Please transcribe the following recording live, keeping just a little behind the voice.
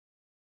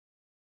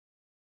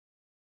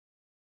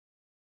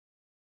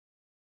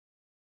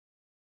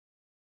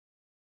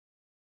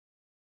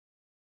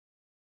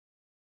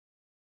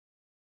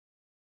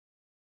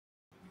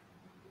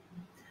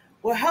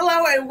Well,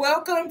 hello and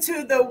welcome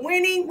to the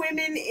Winning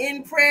Women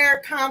in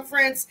Prayer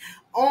Conference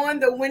on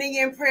the Winning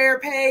in Prayer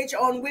page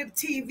on WIP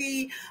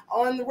TV,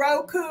 on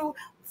Roku,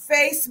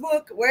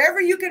 Facebook, wherever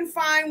you can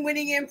find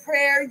Winning in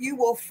Prayer, you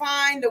will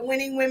find the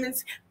Winning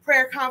Women's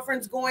Prayer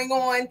Conference going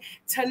on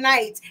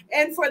tonight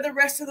and for the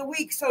rest of the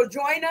week. So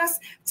join us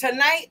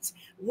tonight,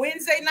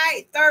 Wednesday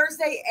night,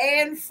 Thursday,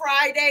 and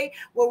Friday,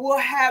 where we'll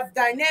have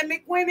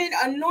dynamic women,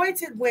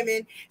 anointed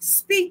women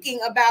speaking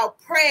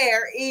about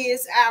prayer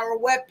is our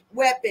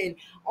weapon.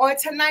 On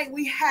tonight,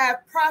 we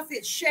have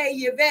Prophet Shaye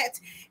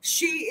Yvette.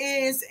 She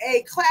is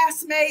a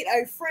classmate,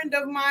 a friend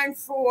of mine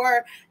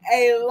for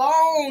a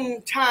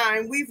long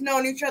time. We've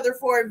known each other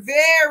for a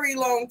very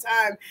long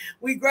time.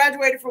 We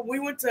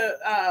went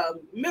to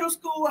middle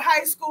school,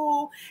 high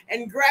school,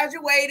 and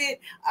graduated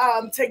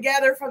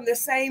together from the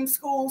same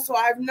school. So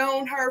I've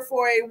known her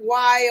for a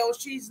while.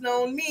 She's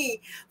known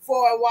me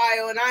for a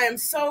while. And I am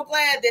so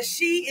glad that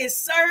she is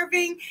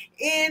serving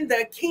in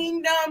the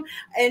kingdom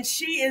and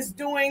she is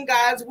doing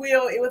God's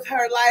will with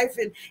her life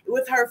and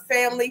with her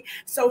family.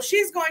 So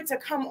she's going to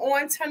come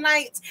on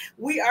tonight.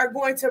 We are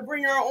going to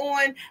bring her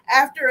on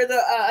after the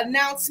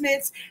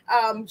announcements.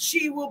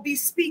 She will be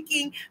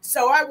speaking.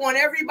 So I want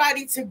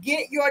everybody to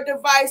get your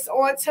device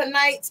on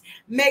tonight.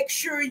 Make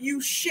sure you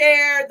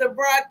share the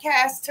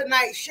broadcast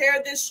tonight.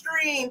 Share this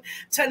stream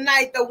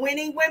tonight. The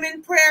Winning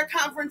Women Prayer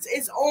Conference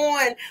is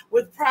on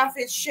with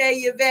Prophet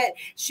Shaye Yvette.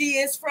 She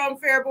is from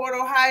Fairborn,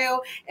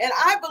 Ohio, and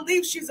I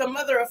believe she's a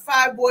mother of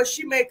 5 boys.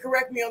 She may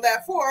correct me on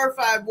that, 4 or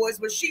 5 boys,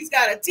 but she's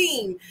got a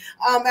team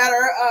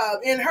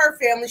in her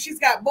family. She's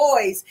got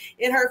boys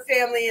in her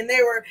family, and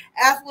they were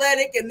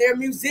athletic and they're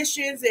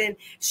musicians, and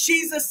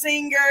she's a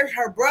singer.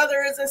 Her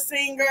brother is a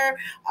singer.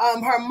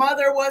 Her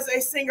mother was a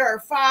singer, her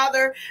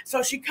father.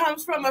 So she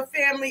comes from a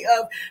family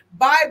of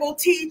Bible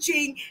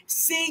teaching,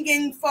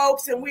 singing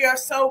folks, and we are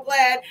so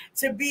glad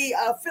to be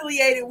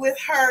affiliated with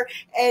her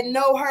and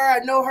know her. I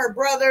know her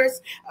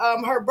brothers.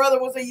 Her brother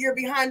was a year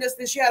behind us,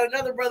 and she had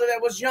another brother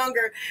that was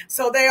younger.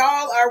 So they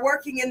all are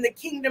working in the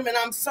kingdom, and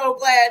I'm so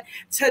glad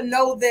to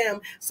know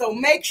them. So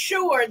make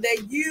sure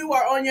that you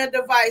are on your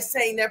device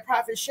saying that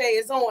Prophet Shaye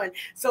is on.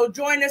 So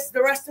join us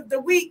the rest of the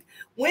week.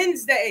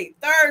 Wednesday,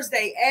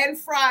 Thursday, and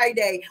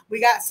Friday. We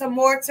got some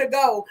more to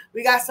go.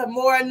 We got some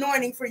more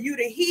anointing for you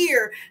to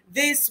hear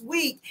this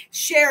week.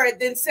 Share it.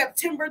 Then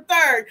September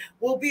 3rd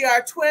will be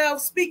our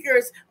 12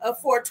 speakers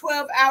for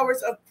 12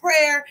 hours of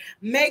prayer.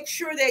 Make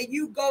sure that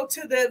you go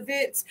to the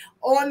events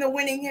on the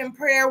Winning in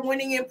Prayer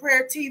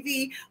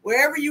TV,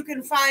 wherever you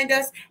can find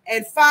us,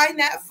 and find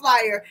that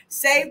flyer.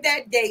 Save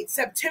that date,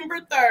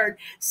 September 3rd,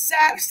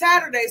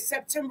 Saturday,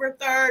 September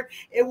 3rd.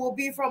 It will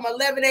be from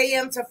 11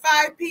 a.m. to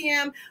 5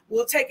 p.m.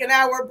 We'll take an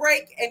hour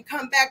break and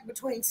come back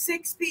between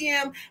 6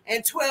 p.m.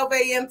 and 12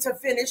 a.m. to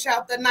finish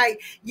out the night.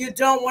 You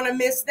don't want to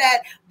miss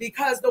that,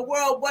 because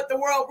what the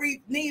world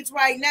needs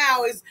right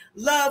now is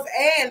love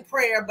and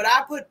prayer, but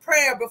I put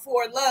prayer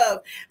before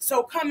love.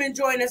 So come and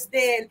join us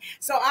then.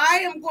 So I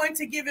am going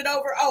to give it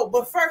over. Oh,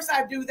 but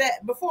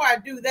before I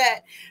do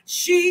that,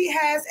 she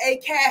has a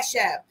Cash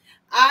App.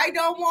 I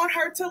don't want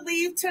her to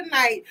leave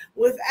tonight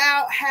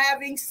without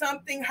having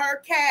something, her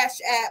Cash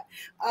App,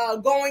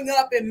 going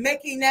up and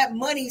making that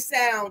money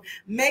sound,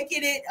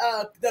 making it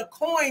the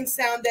coin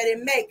sound that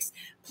it makes.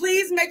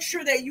 Please make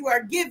sure that you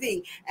are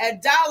giving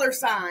at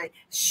 $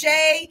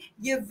 Shaye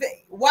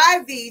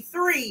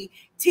YV3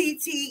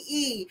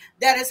 TTE.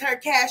 That is her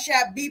Cash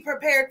App. Be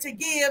prepared to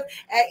give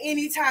at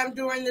any time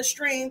during the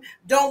stream.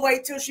 Don't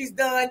wait till she's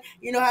done.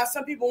 You know how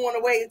some people want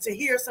to wait to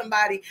hear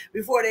somebody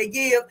before they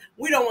give.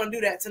 We don't want to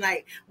do that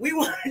tonight. We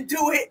want to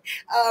do it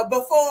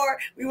before.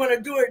 We want to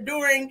do it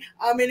during.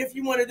 And if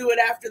you want to do it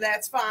after,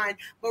 that's fine.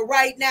 But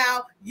right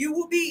now, you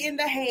will be in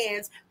the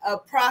hands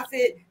of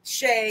Prophet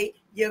Shaye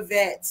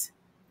Yvette.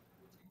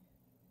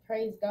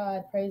 Praise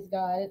God. Praise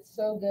God. It's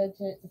so good.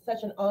 It's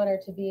such an honor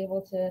to be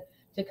able to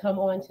come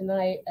on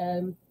tonight.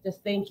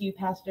 Just thank you,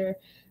 Pastor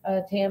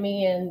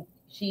Tammy. And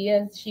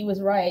she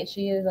was right.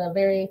 She is a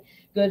very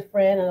good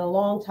friend and a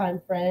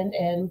longtime friend.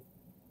 And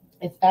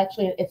it's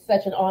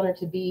such an honor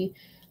to be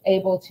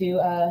able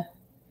to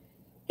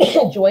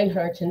join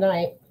her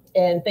tonight.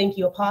 And thank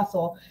you,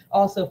 Apostle,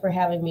 also for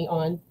having me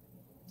on,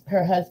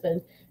 her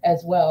husband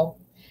as well.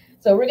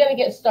 So we're going to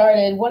get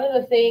started. One of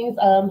the things,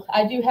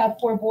 I do have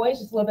 4 boys,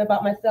 just a little bit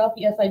about myself.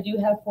 Yes, I do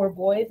have 4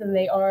 boys, and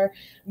they are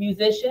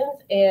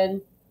musicians,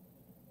 and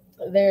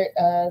they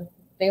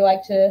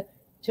like to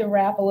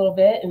rap a little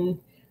bit, and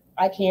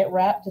I can't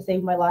rap to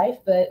save my life,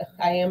 but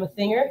I am a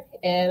singer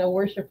and a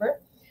worshiper.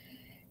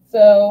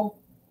 So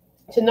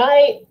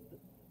tonight,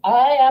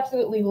 I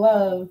absolutely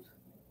love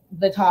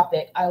the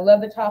topic. I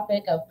love the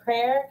topic of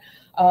prayer.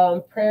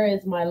 Prayer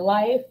is my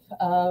life.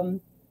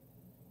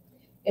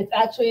 It's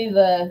actually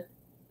the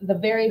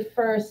very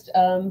first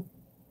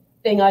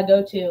thing I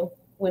go to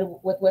with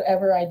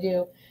whatever I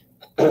do.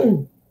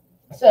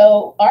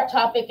 So our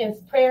topic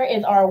is prayer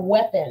is our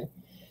weapon.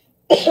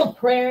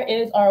 Prayer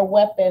is our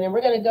weapon. And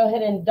we're going to go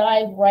ahead and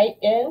dive right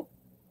in.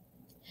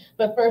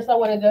 But first, I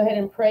want to go ahead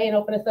and pray and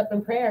open us up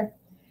in prayer.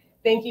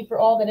 Thank you for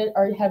all that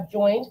have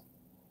joined.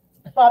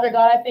 Father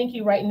God, I thank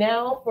you right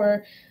now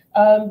for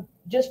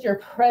just your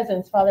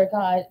presence, Father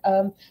God.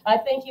 I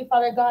thank you,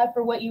 Father God,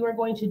 for what you are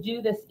going to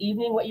do this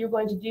evening, what you're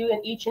going to do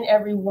in each and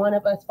every one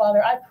of us,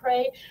 Father. I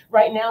pray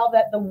right now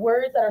that the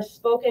words that are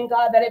spoken,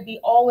 God, that it be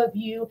all of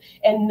you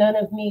and none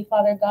of me,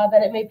 Father God,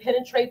 that it may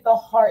penetrate the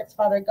hearts,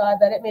 Father God,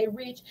 that it may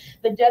reach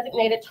the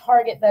designated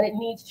target that it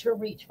needs to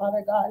reach,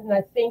 Father God. And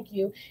I thank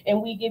you,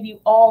 and we give you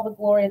all the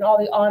glory and all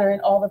the honor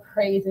and all the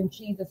praise in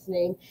Jesus'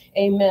 name.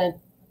 Amen.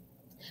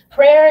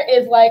 Prayer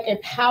is like a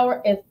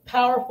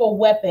powerful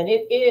weapon.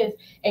 It is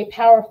a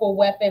powerful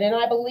weapon. And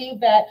I believe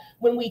that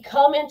when we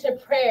come into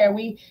prayer,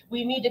 we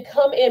need to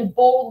come in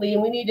boldly,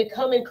 and we need to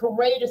come in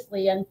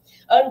courageously and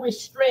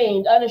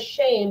unrestrained,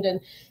 unashamed. And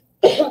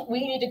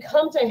we need to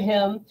come to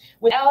him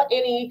without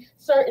any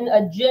certain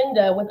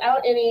agenda,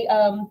 without any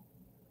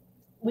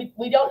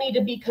we don't need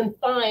to be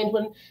confined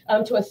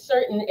to a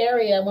certain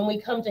area when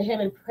we come to him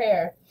in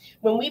prayer.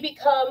 When we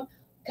become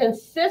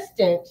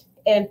consistent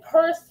and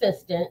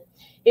persistent,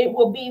 it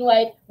will be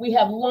like we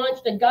have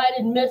launched a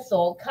guided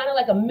missile, kind of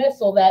like a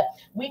missile that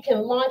we can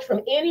launch from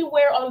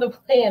anywhere on the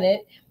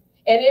planet,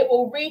 and it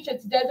will reach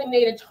its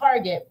designated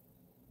target,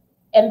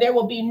 and there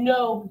will be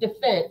no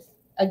defense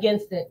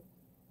against it.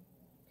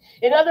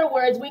 In other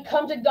words, we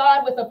come to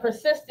God with a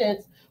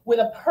persistence, with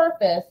a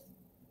purpose,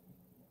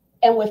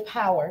 and with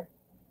power.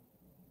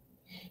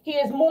 He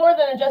is more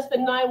than just the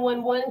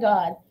 911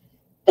 God.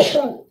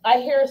 I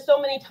hear so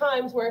many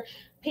times where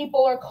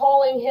people are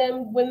calling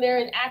him when they're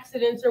in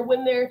accidents or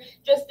when they're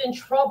just in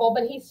trouble,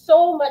 but he's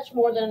so much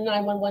more than a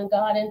 911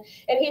 God. And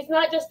he's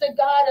not just a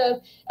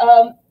God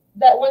of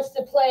that wants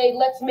to play,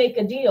 let's make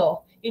a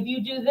deal. If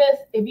you do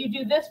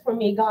this for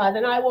me, God,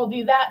 then I will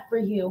do that for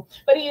you.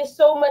 But he is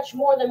so much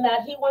more than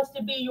that. He wants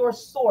to be your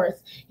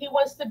source. He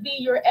wants to be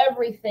your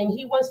everything.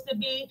 He wants to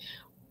be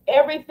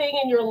everything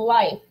in your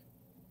life.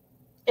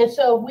 And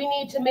so we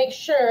need to make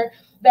sure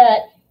that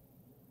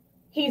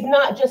he's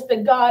not just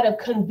a God of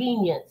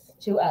convenience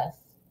to us,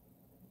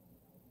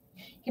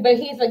 but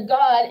he's a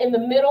God in the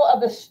middle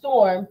of the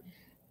storm,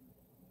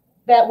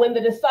 that when the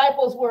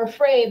disciples were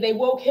afraid, they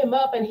woke him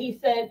up and he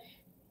said,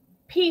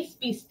 peace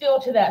be still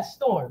to that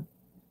storm.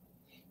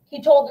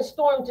 He told the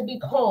storm to be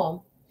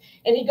calm.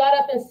 And he got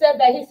up and said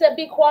that. He said,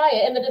 be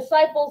quiet. And the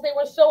disciples, they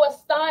were so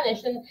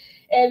astonished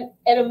and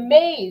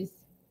amazed.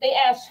 They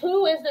asked,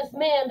 who is this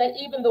man that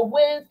even the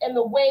winds and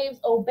the waves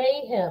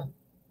obey him?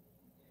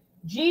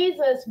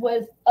 Jesus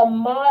was a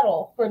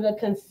model for the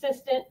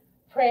consistent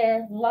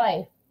prayer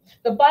life.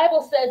 The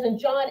Bible says in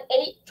John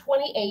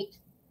 8:28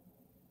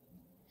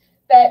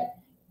 that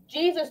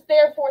Jesus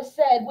therefore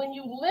said, when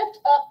you lift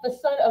up the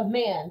Son of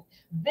Man,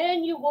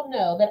 then you will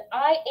know that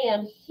I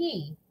am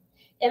he,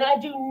 and I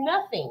do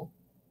nothing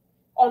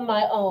on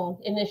my own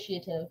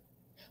initiative,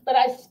 but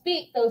I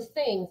speak those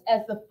things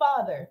as the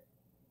Father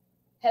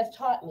has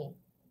taught me.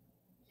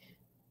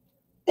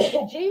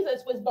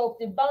 Jesus was both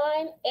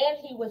divine and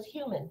he was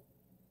human.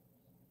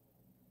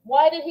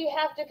 Why did he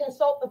have to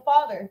consult the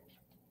Father?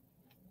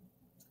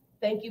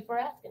 Thank you for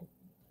asking.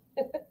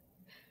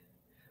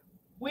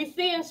 We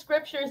see in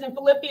scriptures in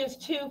Philippians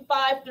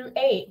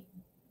 2:5-8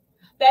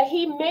 that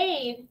he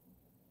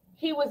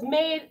was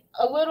made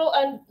a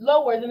little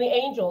lower than the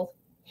angels,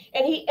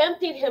 and he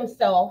emptied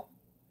himself.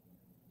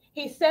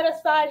 He set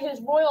aside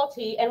his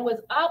royalty and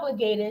was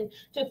obligated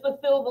to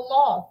fulfill the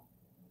law,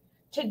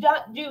 to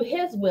not do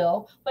his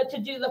will, but to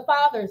do the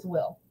Father's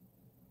will.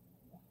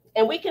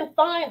 And we can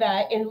find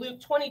that in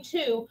Luke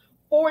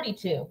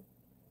 22:42.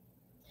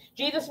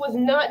 Jesus was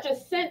not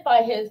just sent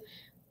by his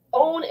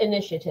own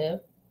initiative,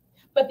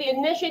 but the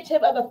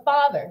initiative of the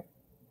Father.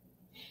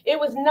 It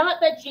was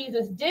not that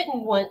Jesus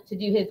didn't want to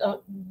do his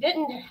own,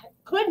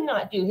 could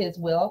not do his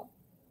will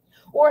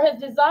or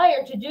his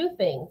desire to do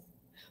things,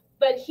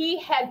 but he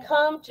had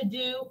come to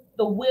do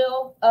the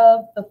will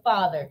of the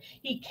Father.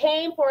 He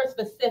came for a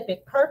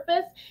specific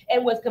purpose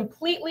and was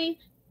completely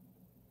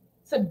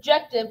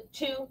subjective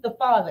to the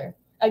Father.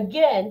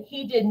 Again,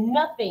 he did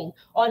nothing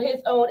on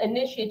his own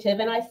initiative.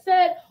 And I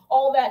said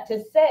all that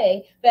to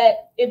say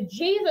that if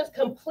Jesus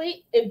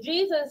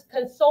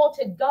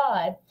consulted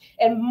God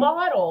and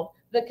modeled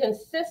the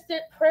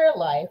consistent prayer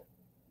life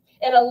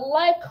and a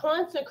life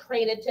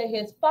consecrated to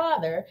his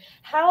Father,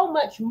 how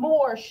much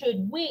more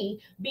should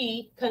we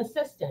be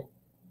consistent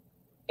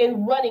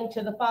in running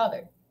to the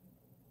Father?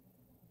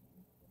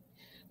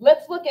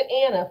 Let's look at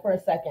Anna for a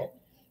second.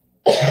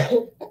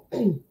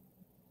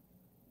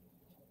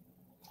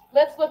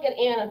 Let's look at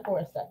Anna for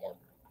a second.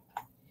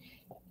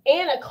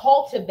 Anna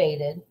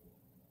cultivated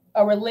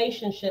a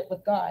relationship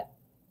with God.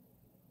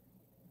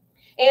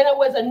 Anna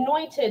was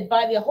anointed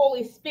by the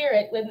Holy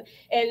Spirit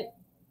and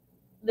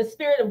the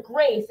Spirit of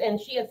grace,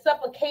 and she had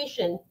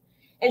supplication,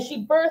 and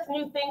she birthed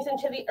new things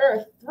into the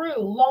earth through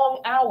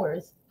long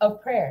hours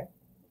of prayer.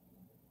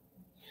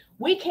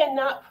 We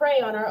cannot pray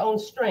on our own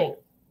strength.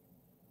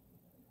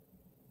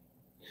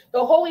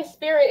 The Holy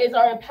Spirit is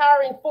our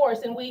empowering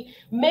force, and we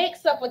make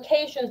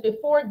supplications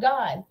before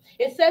God.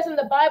 It says in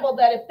the Bible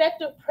that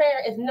effective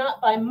prayer is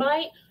not by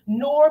might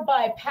nor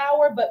by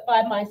power, but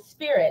by my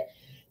Spirit.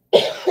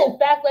 In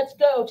fact, let's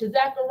go to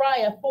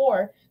Zechariah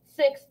 4,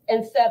 6,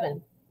 and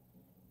 7.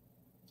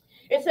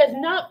 It says,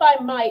 not by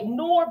might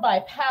nor by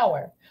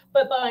power,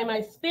 but by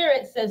my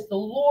spirit, says the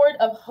Lord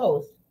of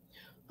hosts.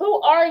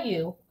 Who are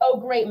you, O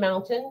great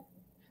mountain?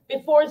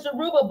 Before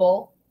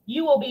Zerubbabel,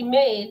 you will be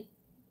made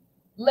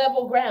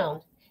level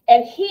ground,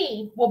 and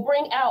he will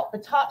bring out the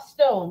top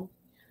stone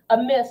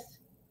amidst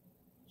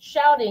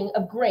shouting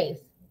of grace,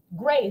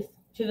 grace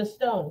to the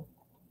stone.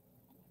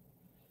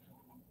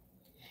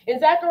 In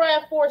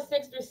Zechariah 4,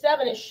 6 through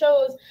 7, it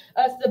shows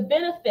us the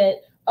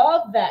benefit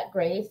of that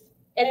grace,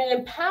 and it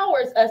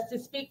empowers us to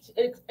speak,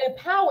 it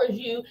empowers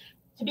you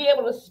to be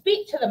able to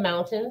speak to the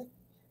mountains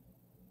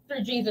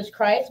through Jesus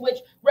Christ, which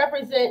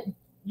represent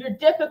your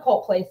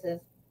difficult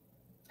places.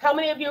 How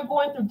many of you are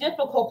going through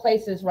difficult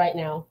places right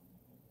now?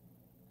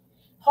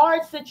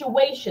 Hard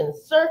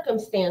situations,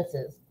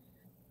 circumstances,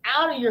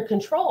 out of your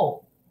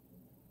control.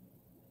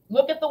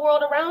 Look at the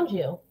world around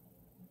you.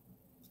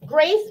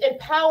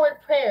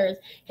 Grace-empowered prayers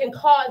can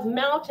cause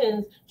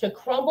mountains to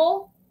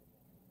crumble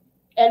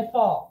and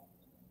fall.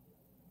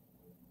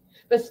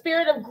 The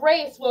Spirit of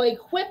grace will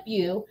equip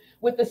you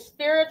with the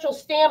spiritual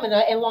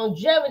stamina and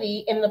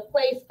longevity in the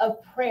place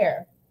of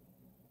prayer.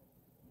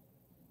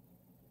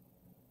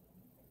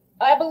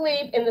 I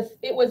believe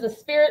it was the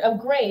Spirit of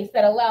grace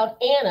that allowed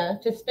Anna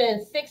to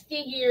spend 60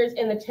 years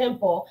in the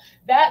temple.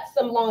 That's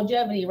some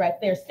longevity right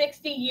there,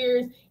 60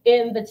 years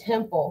in the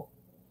temple.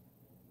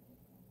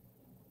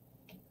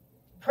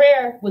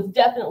 Prayer was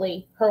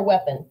definitely her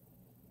weapon.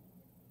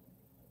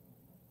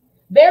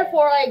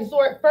 Therefore, I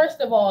exhort, first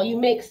of all, you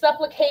make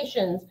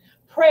supplications,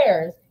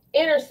 prayers,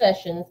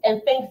 intercessions,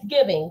 and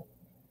thanksgiving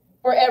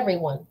for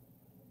everyone.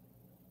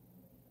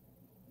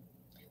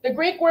 The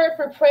Greek word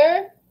for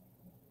prayer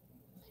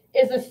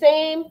is the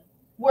same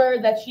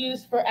word that's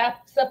used for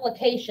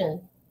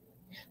supplication.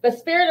 The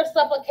spirit of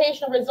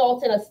supplication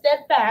results in a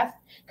steadfast,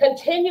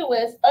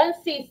 continuous,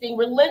 unceasing,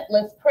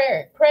 relentless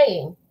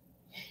praying.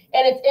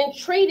 And it's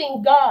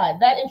entreating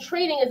God. That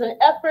entreating is an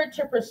effort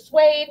to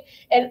persuade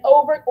and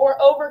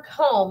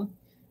overcome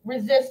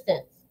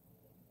resistance.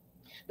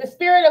 The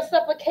spirit of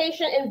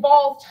supplication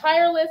involves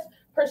tireless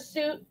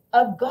pursuit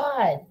of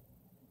God.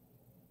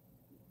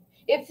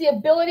 It's the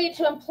ability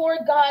to implore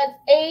God's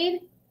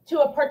aid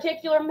to a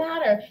particular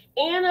matter.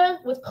 Anna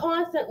was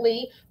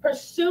constantly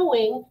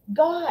pursuing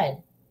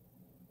God.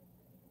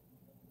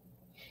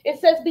 It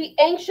says, be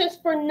anxious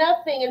for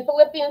nothing in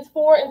Philippians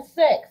 4 and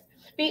 6.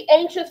 Be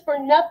anxious for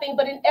nothing,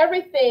 but in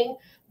everything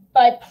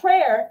by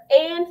prayer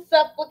and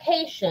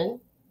supplication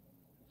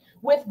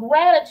with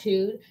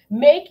gratitude,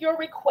 make your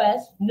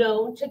request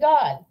known to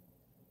God.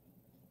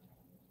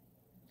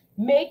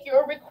 Make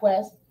your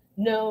request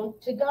known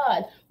to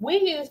God. We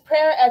use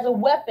prayer as a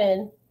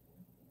weapon.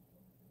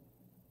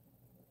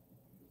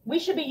 We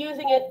should be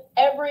using it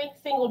every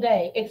single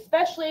day,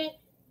 especially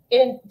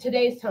in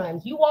today's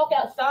times. You walk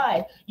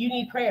outside, you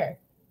need prayer.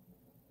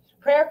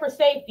 Prayer for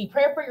safety,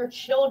 prayer for your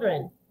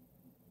children.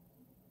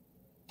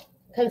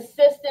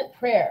 Consistent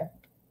prayer.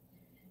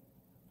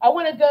 I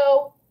want to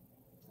go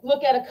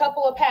look at a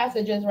couple of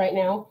passages right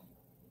now.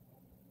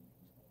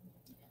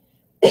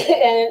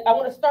 And I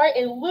want to start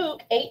in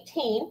Luke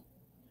 18,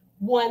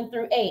 1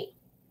 through 8.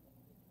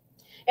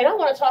 And I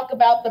want to talk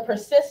about the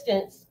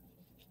persistence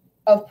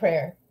of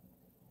prayer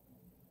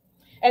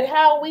and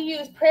how we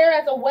use prayer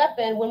as a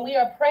weapon when we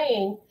are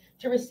praying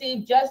to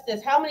receive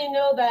justice. How many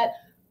know that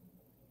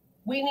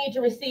we need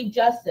to receive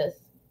justice?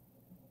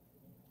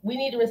 We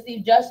need to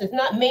receive justice,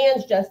 not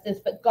man's justice,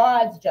 but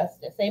God's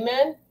justice.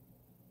 Amen.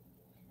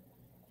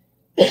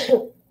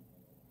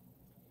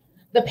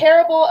 The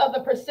parable of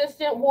the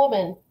persistent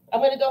woman. I'm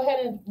going to go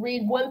ahead and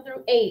read 1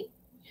 through 8.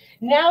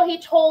 Now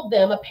he told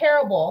them a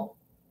parable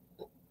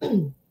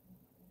on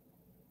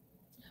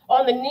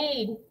the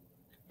need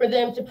for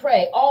them to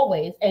pray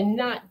always and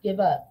not give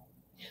up.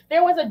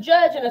 There was a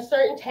judge in a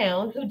certain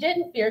town who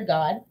didn't fear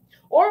God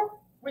or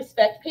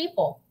respect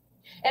people.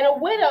 And a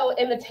widow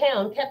in the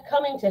town kept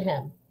coming to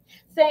him,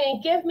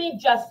 saying, give me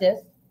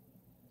justice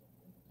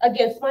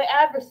against my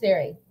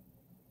adversary.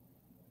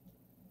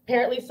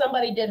 Apparently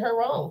somebody did her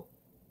wrong.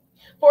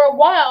 For a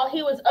while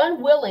he was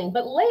unwilling,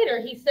 but later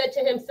he said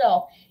to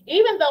himself,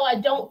 even though I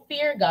don't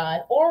fear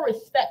God or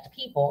respect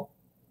people,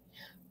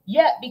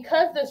 yet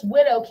because this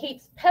widow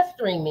keeps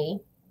pestering me,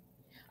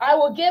 I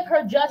will give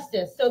her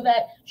justice so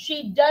that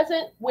she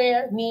doesn't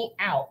wear me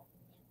out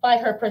by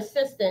her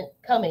persistent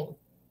coming.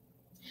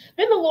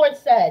 Then the Lord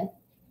said,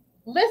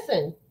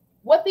 listen to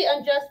what the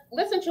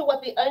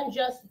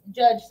unjust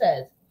judge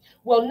says.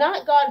 Will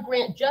not God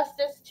grant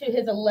justice to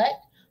his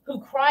elect who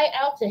cry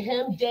out to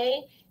him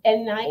day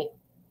and night?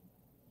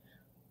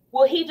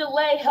 Will he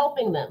delay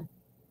helping them?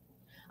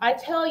 I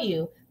tell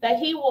you that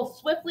he will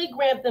swiftly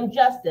grant them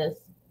justice.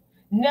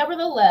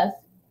 Nevertheless,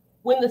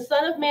 when the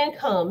Son of Man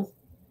comes,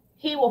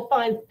 he will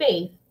find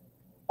faith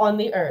on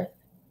the earth.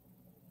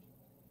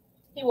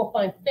 He will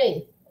find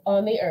faith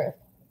on the earth.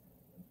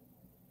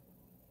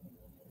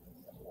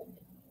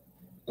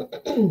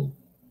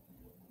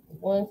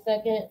 One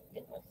second.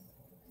 Get my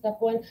stuff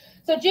going.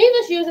 So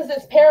Jesus uses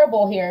this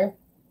parable here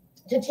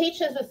to teach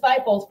his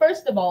disciples,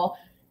 first of all,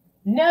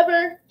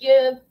 never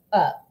give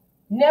up.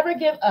 Never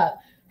give up.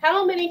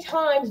 How many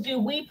times do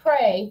we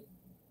pray,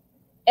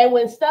 and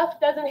when stuff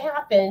doesn't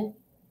happen,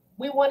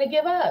 we want to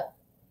give up?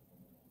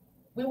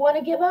 We want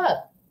to give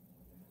up.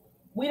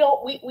 We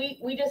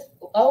just,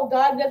 oh,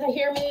 God doesn't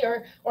hear me,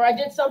 or I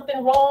did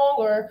something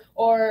wrong,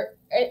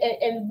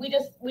 and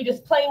we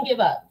just plain give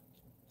up.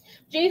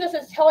 Jesus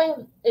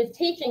is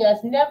teaching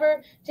us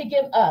never to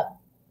give up.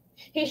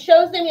 He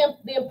shows them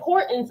the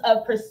importance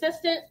of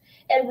persistence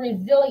and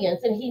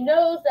resilience. And he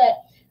knows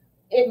that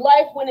in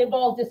life, when it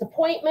involves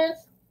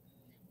disappointments,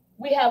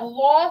 we have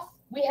loss,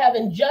 we have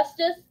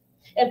injustice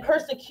and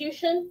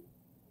persecution.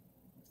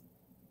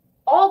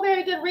 All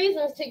very good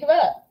reasons to give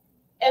up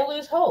and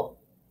lose hope.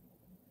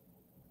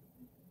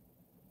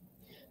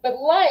 But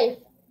life,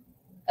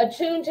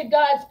 attuned to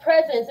God's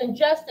presence and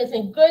justice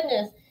and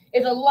goodness,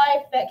 is a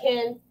life that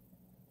can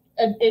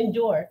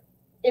endure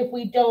if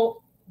we don't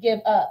give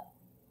up.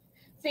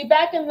 See,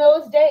 back in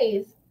those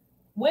days,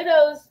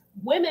 widows,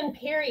 women,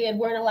 period,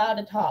 weren't allowed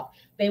to talk.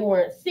 They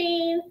weren't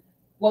seen.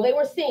 Well, they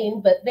were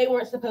seen, but they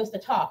weren't supposed to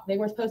talk. They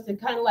were supposed to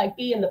kind of like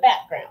be in the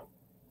background,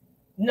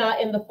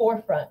 not in the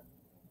forefront.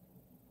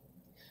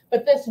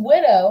 But this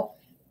widow,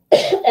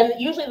 and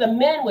usually the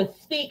men would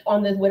speak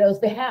on this widow's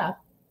behalf,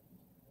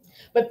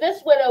 but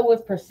this widow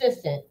was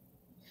persistent.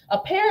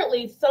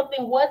 Apparently,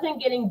 something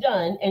wasn't getting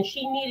done, and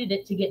she needed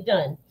it to get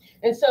done.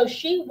 And so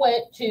she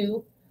went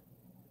to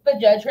the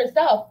judge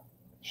herself.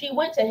 She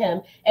went to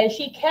him, and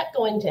she kept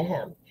going to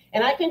him.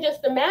 And I can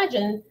just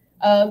imagine,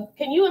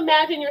 can you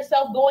imagine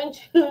yourself going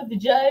to the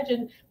judge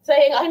and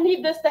saying, I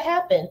need this to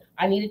happen.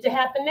 I need it to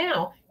happen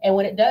now. And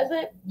when it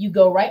doesn't, you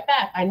go right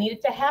back. I need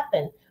it to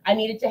happen. I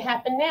need it to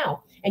happen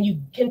now. And you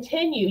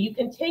continue.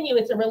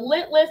 It's a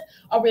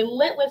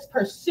relentless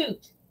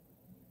pursuit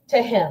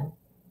to him.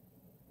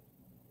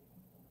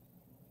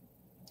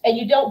 And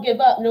you don't give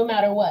up no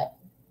matter what.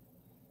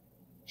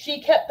 She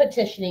kept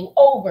petitioning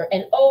over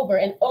and over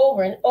and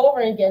over and over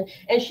again.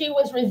 And she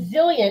was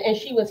resilient, and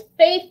she was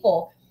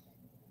faithful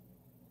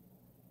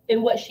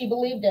in what she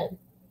believed in.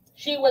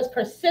 She was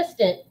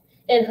persistent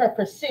in her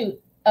pursuit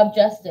of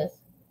justice.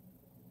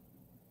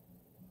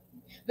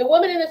 The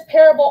woman in this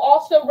parable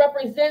also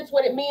represents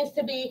what it means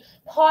to be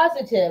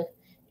positive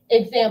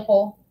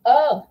example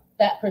of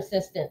that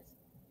persistence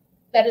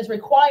that is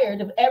required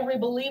of every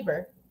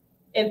believer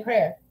in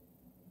prayer.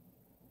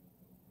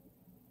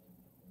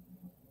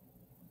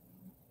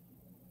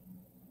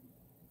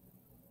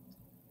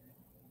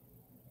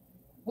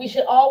 We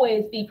should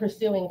always be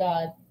pursuing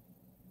God.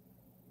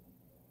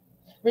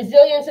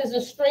 Resilience is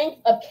the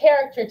strength of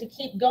character to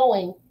keep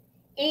going,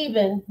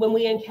 even when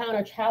we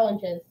encounter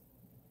challenges.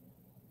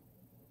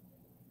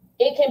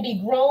 It can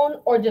be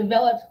grown or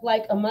developed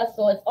like a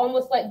muscle. It's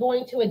almost like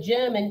going to a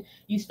gym and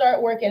you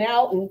start working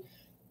out and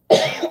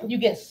you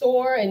get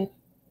sore, and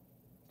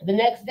the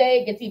next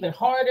day it gets even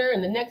harder,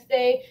 and the next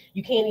day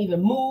you can't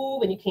even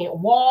move and you can't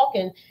walk,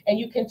 and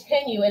you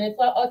continue, and it's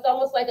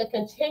almost like a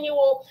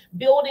continual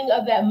building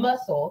of that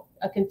muscle,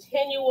 a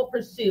continual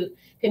pursuit,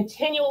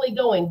 continually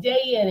going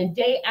day in and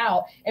day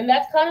out. And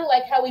that's kind of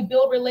like how we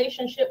build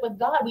relationship with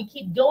God. We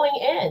keep going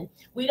in.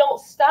 We don't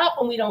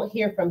stop when we don't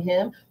hear from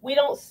him. We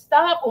don't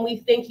stop when we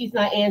think he's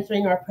not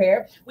answering our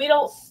prayer. We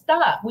don't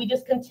stop. We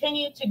just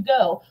continue to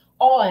go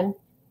on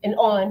and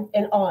on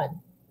and on.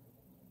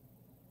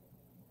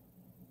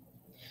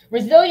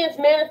 Resilience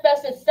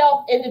manifests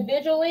itself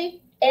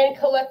individually and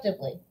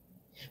collectively.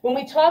 When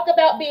we talk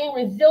about being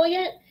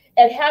resilient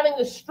and having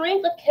the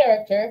strength of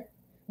character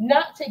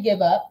not to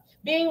give up,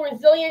 being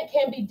resilient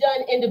can be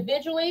done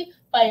individually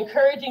by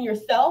encouraging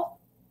yourself.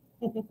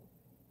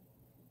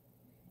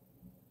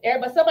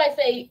 Everybody, somebody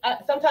say,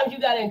 sometimes you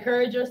got to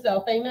encourage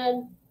yourself.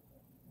 Amen.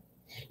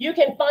 You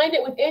can find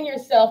it within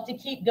yourself to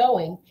keep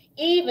going,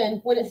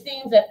 even when it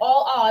seems that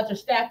all odds are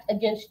stacked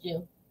against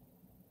you.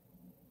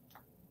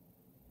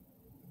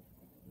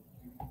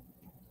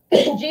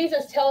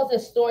 Jesus tells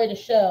this story to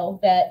show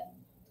that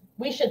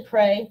we should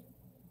pray.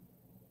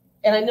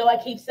 And I know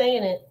I keep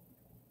saying it,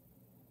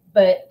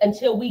 but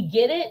until we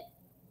get it,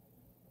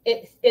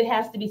 it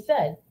has to be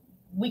said.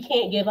 We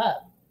can't give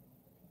up.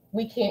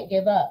 We can't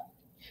give up.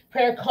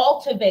 Prayer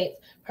cultivates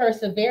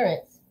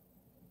perseverance.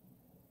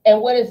 And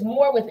what is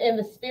more, within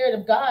the Spirit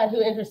of God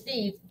who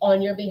intercedes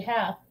on your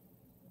behalf.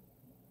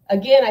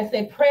 Again, I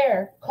say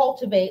prayer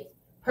cultivates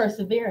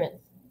perseverance.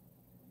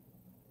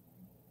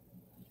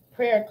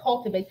 Prayer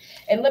cultivates.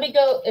 And let me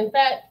go. In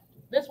fact,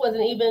 this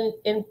wasn't even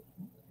in.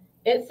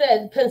 It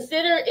says,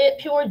 consider it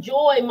pure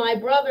joy, my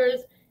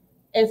brothers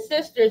and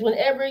sisters,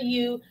 whenever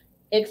you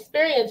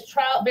experience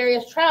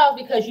various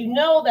trials, because you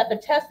know that the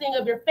testing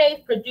of your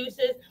faith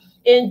produces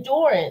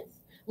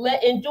endurance.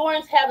 Let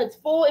endurance have its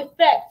full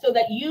effect so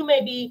that you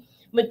may be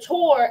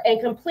mature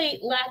and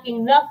complete,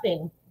 lacking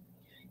nothing.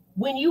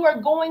 When you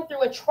are going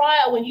through a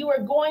trial, when you are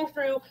going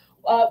through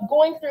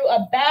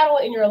a battle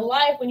in your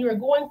life, when you are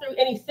going through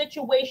any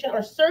situation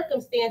or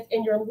circumstance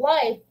in your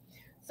life,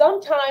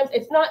 sometimes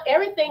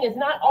everything is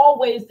not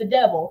always the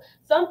devil.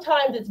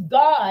 Sometimes it's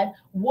God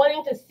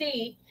wanting to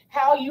see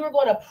how you are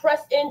going to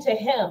press into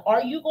him.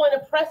 Are you going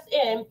to press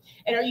in,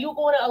 and are you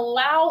going to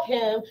allow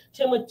him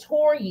to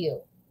mature you?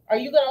 Are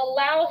you going to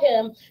allow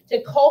him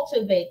to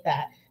cultivate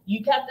that?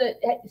 You have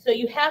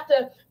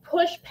to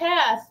push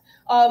past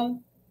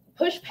all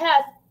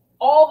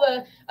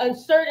the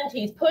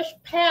uncertainties, push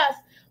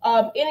past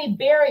any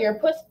barrier,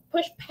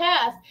 push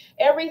past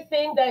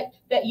everything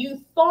that you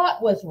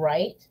thought was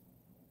right,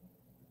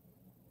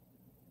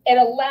 and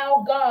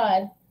allow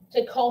God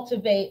to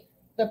cultivate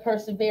the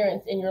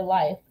perseverance in your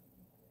life.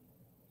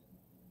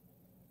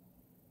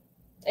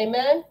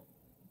 Amen.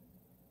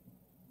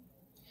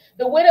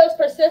 The widow's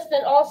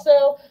persistent,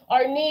 also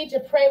our need to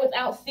pray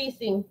without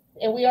ceasing.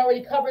 And we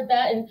already covered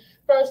that in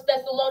 1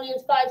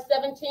 Thessalonians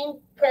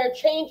 5:17. Prayer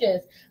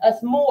changes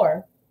us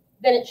more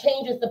than it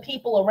changes the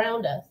people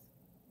around us.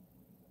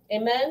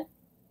 Amen.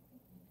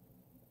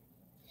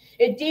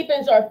 It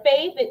deepens our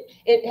faith.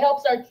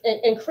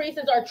 It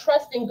increases our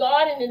trust in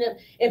God, and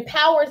it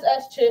empowers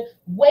us to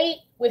wait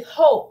with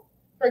hope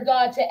for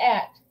God to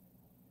act.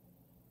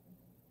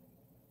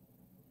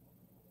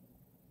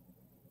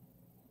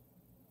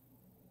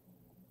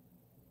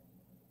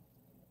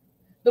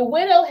 The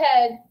widow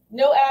had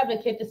no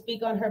advocate to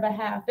speak on her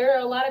behalf. There are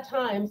a lot of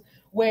times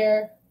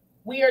where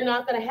we are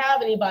not going to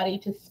have anybody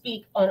to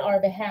speak on our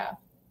behalf.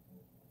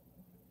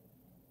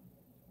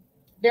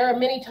 There are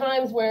many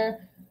times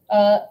where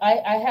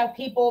I have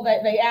people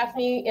that they ask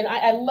me, and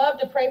I love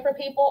to pray for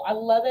people. I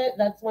love it.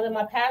 That's one of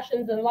my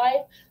passions in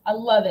life. I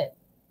love it.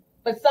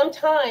 But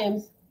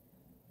sometimes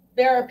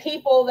there are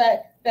people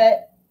that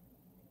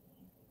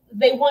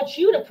they want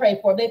you to pray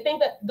for. They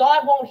think that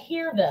God won't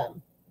hear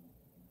them.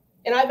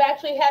 And I've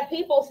actually had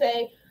people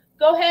say,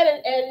 go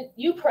ahead and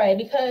you pray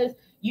because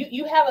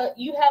you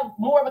have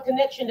more of a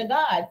connection to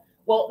God.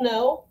 Well,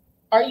 no.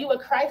 Are you a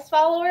Christ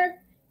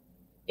follower?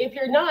 If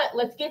you're not,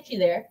 let's get you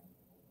there.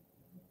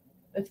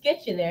 Let's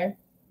get you there.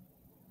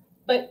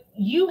 But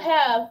you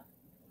have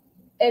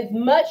as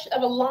much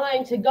of a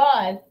line to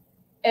God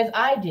as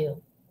I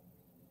do.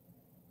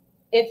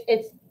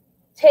 It's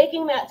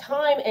taking that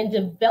time and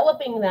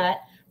developing that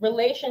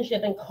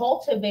relationship and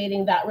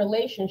cultivating that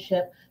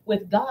relationship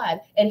with God,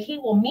 and he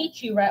will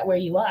meet you right where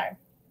you are.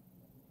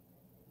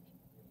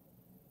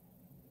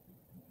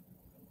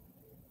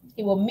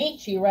 He will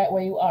meet you right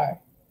where you are.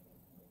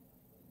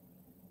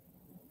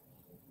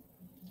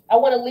 I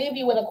want to leave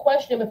you with a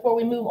question before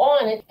we move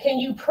on. Can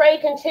you pray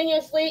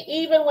continuously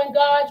even when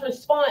God's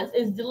response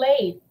is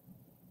delayed?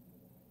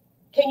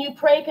 Can you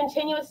pray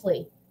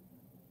continuously?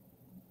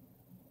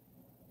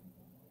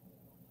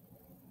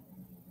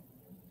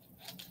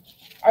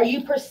 Are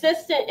you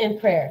persistent in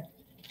prayer?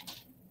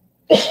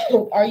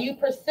 Are you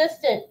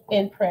persistent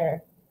in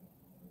prayer?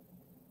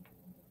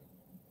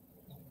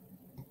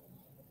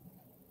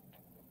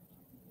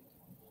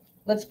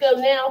 Let's go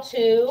now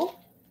to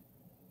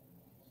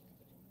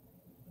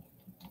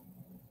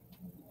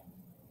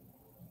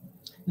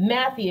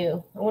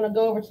Matthew. I want to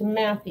go over to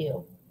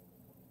Matthew.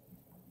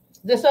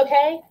 Is this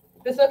okay?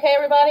 Is this okay,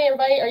 everybody?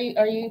 Everybody,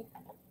 are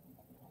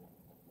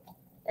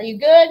you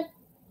good?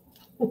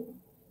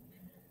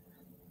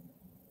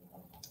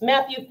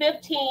 Matthew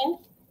 15,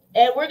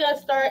 and we're going to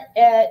start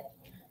at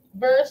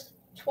verse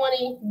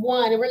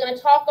 21, and we're going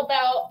to talk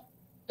about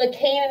the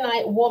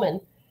Canaanite woman.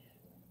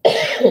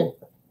 And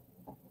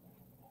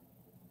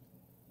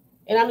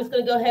I'm just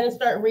going to go ahead and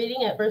start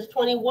reading at verse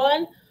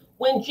 21.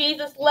 When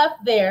Jesus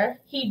left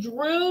there, he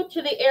drew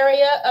to the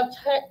area of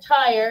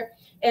Tyre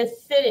and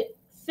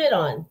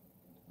Sidon.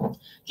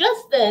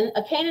 Just then,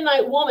 a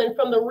Canaanite woman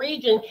from the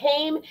region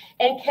came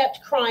and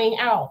kept crying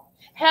out,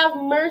 "Have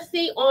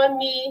mercy on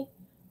me,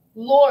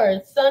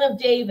 Lord, Son of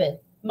David.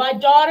 My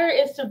daughter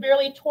is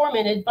severely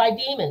tormented by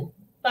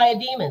a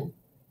demon."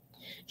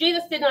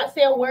 Jesus did not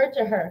say a word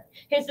to her.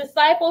 His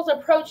disciples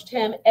approached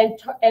him and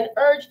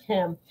urged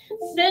him,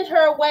 "Send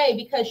her away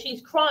because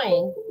she's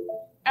crying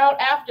out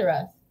after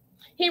us."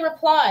 He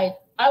replied,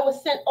 "I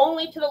was sent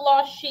only to the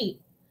lost sheep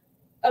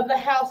of the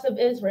house of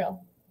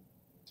Israel."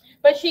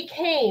 But she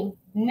came,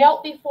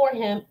 knelt before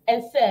him,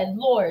 and said,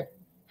 "Lord,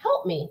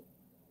 help me."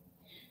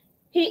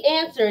 He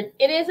answered,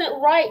 "It isn't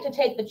right to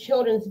take the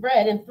children's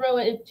bread and throw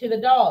it to the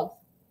dogs."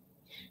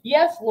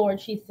 "Yes,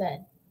 Lord," she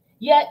said.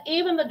 "Yet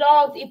even the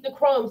dogs eat the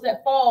crumbs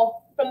that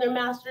fall from their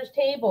master's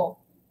table."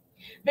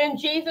 Then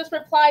Jesus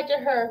replied to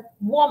her,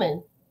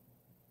 "Woman,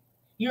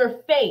 your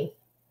faith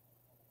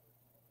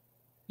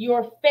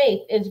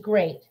is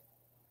great.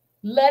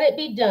 Let it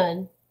be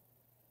done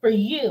for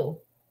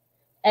you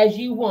as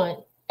you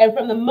want." And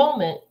from the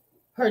moment,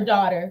 her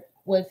daughter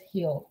was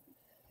healed.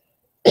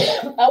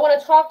 I want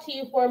to talk to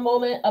you for a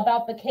moment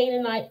about the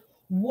Canaanite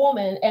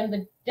woman and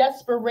the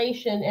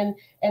desperation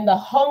and the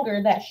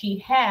hunger that she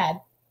had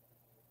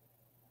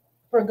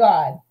for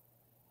God.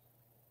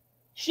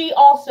 She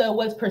also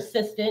was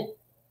persistent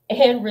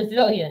and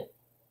resilient.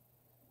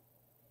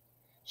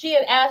 She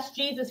had asked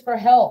Jesus for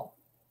help,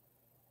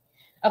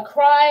 a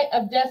cry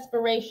of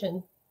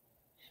desperation.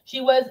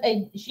 She was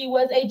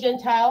a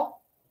Gentile.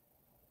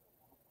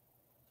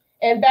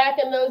 And back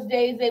in those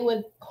days, they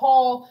would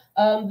call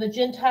the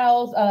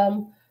Gentiles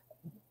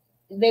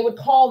they would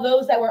call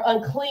those that were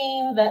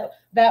unclean,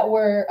 that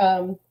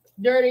were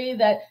dirty,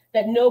 that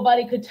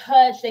nobody could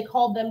touch, they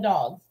called them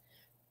dogs.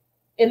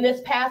 In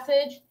this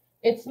passage,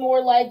 it's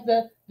more like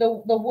the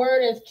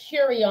word is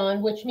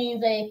kurion, which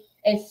means a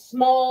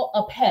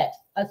pet,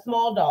 a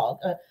small dog,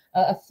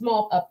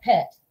 a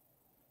pet.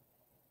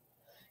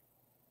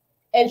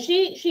 And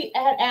she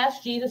had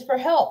asked Jesus for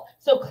help.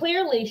 So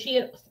clearly she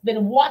had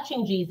been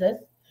watching Jesus.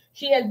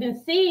 She had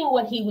been seeing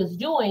what he was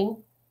doing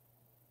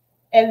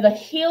and the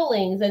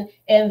healings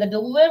and the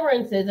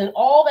deliverances and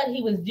all that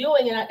he was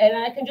doing. And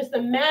I can just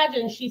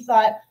imagine she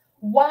thought,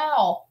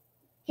 wow,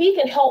 he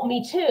can help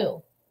me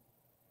too.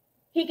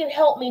 He can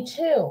help me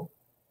too.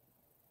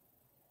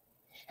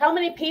 How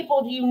many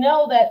people do you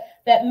know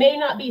that may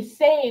not be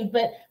saved,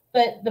 but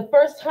the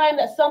first time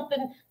that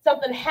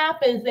something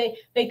happens,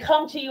 they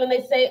come to you and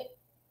they say,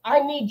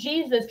 I need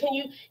Jesus. Can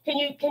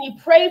you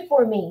pray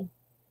for me?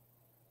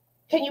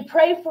 Can you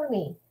pray for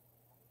me?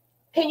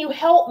 Can you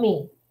help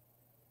me?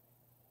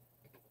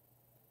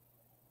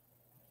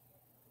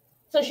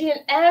 So she had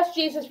asked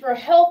Jesus for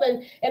help,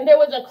 and there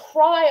was a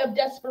cry of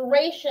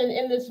desperation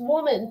in this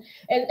woman.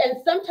 And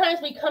sometimes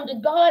we come to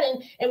God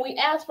and we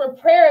ask for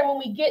prayer, and when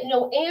we get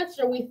no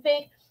answer, we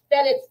think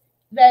that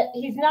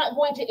he's not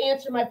going to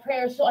answer my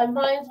prayer, so I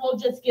might as well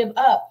just give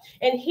up.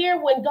 And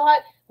here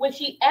when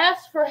she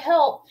asked for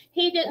help,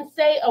 he didn't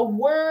say a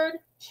word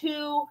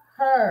to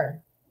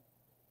her.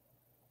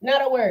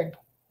 Not a word.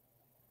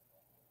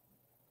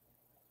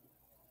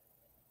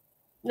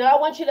 Now,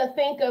 I want you to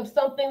think of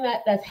something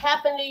that's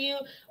happened to you,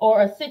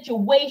 or a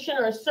situation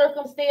or a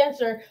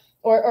circumstance,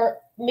 or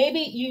maybe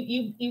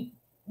you've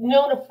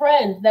known a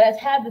friend that has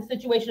had the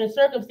situation or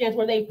circumstance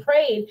where they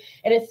prayed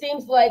and it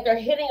seems like they're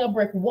hitting a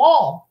brick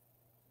wall.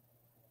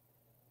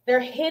 They're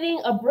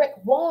hitting a brick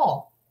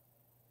wall.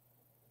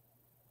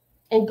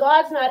 And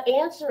God's not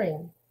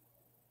answering.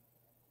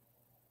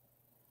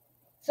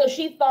 So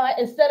she thought,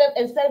 instead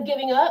of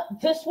giving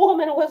up, this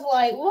woman was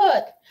like,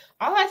 look,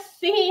 I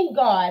seen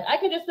God. I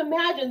can just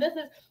imagine, this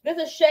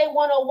is Shaye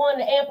 101,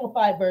 the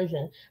amplified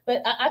version.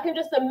 But I can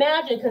just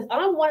imagine, because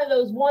I'm one of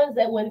those ones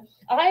that when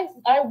I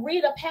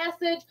read a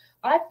passage,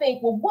 I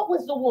think, well, what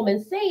was the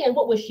woman saying?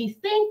 What was she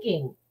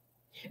thinking?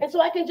 And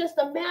so I can just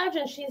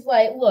imagine she's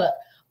like, look,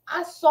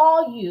 I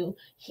saw you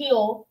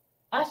heal.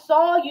 I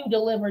saw you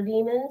deliver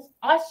demons.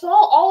 I saw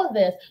all of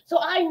this. So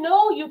I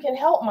know you can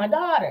help my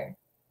daughter.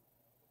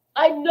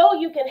 I know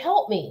you can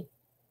help me.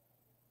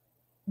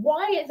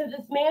 Why isn't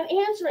this man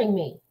answering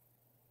me?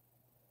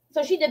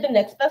 So she did the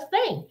next best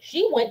thing.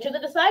 She went to the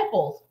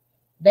disciples.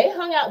 They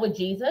hung out with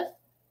Jesus.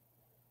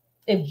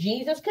 If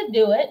Jesus could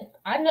do it,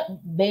 I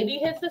know maybe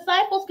his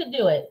disciples could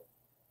do it.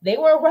 They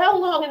were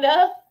around long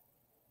enough.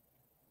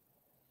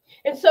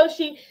 And so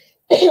she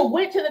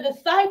went to the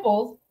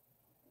disciples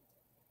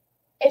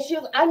and she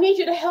was, I need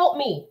you to help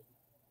me.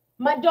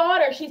 My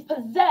daughter, she's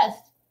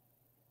possessed.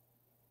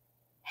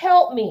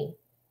 Help me.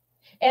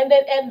 And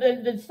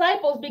the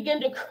disciples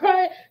begin to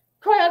cry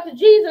out to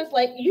Jesus,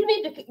 like, you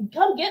need to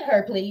come get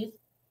her, please.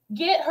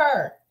 Get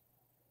her.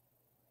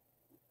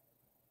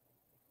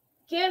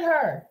 Get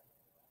her.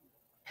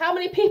 How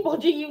many people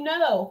do you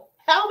know?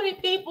 How many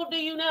people do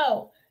you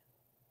know?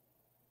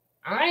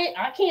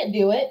 I can't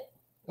do it.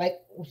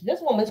 Like,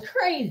 this woman's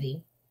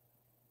crazy.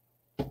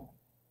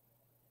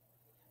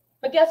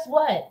 But guess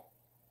what?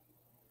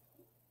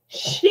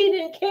 She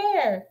didn't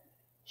care.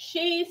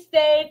 She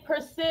stayed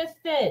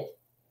persistent.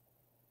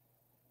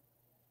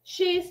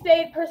 She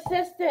stayed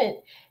persistent.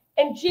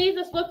 And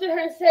Jesus looked at her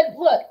and said,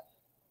 look,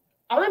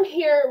 I'm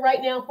here right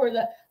now for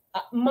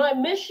my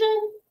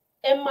mission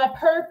and my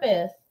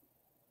purpose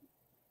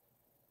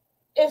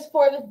is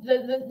for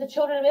the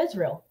children of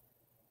Israel.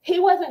 He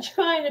wasn't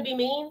trying to be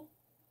mean.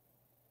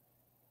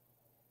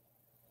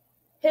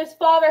 His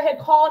father had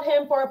called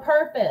him for a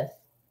purpose,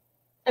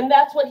 and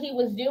that's what he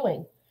was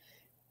doing.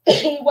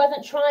 He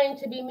wasn't trying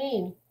to be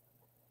mean.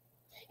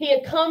 He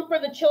had come for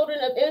the children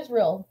of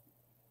Israel.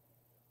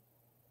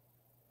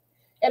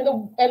 And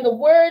the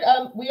word,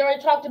 we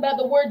already talked about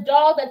the word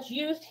dog that's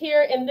used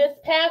here in this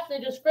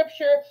passage of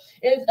scripture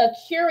is a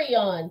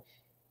kurion.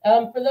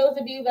 For those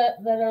of you that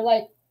are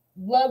like,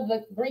 love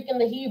the Greek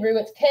and the Hebrew,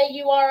 it's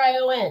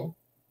Kurion.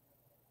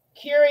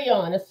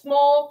 Kurion, a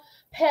small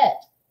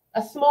pet,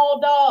 a small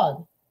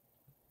dog.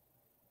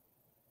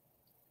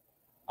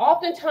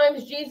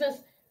 Oftentimes,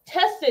 Jesus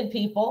tested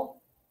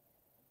people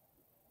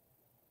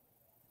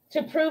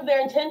to prove their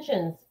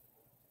intentions.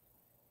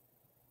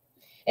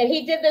 And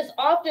he did this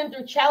often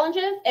through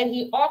challenges, and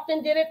he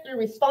often did it through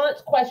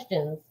response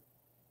questions.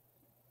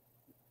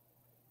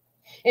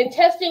 In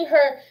testing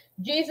her,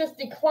 Jesus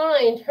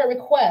declined her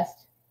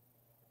request.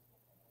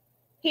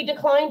 He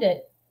declined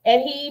it.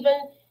 And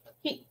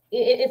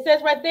it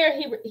says right there,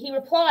 he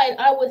replied,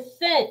 I was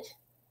sent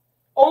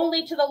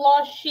only to the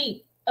lost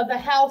sheep of the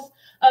house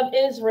of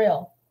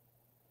Israel.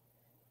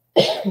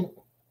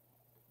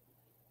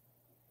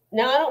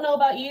 Now, I don't know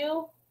about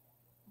you,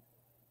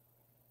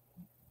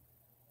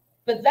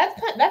 but that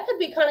could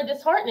be kind of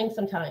disheartening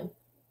sometimes.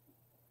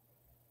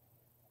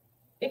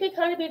 It could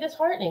kind of be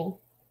disheartening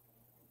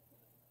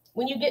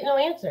when you get no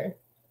answer?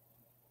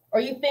 Or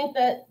you think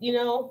that, you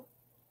know,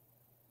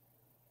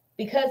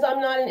 because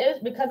I'm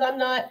not because I'm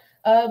not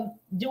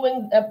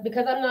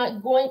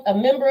going a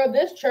member of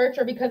this church,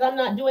 or because I'm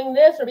not doing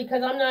this, or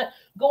because I'm not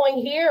going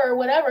here or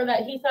whatever,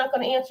 that he's not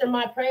going to answer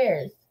my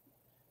prayers,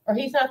 or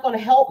he's not going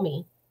to help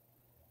me.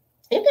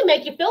 It can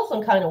make you feel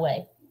some kind of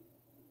way.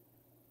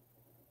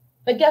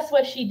 But guess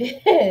what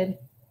she did?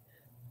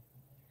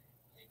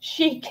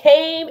 She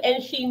came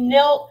and she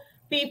knelt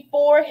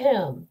before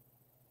him.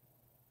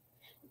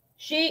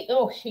 She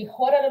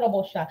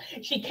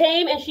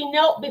came and she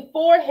knelt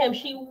before him.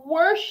 She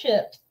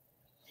worshiped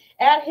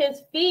at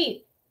his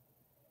feet.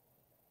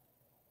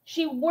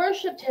 She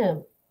worshiped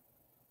him.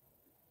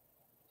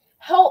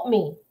 Help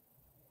me.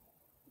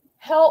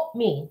 Help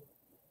me.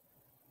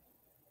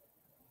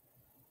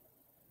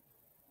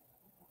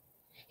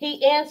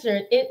 He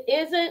answered, it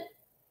isn't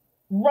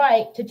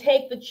right to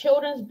take the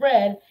children's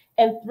bread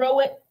and throw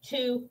it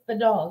to the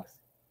dogs.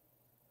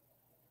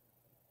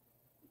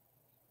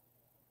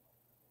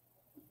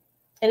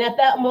 And at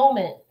that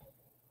moment,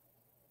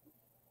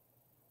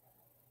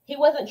 he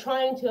wasn't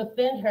trying to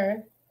offend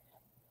her.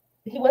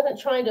 He wasn't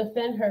trying to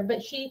offend her,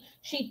 but she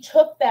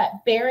took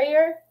that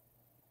barrier.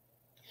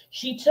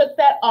 She took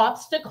that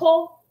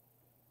obstacle.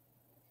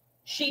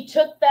 She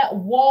took that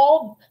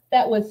wall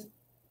that was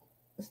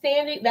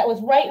standing, that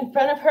was right in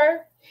front of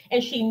her,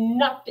 and she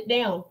knocked it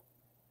down.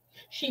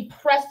 She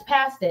pressed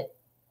past it.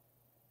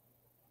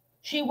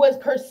 She was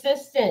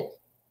persistent.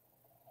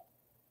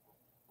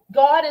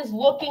 God is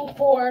looking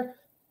for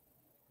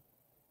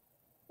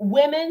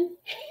women.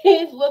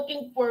 He's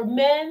looking for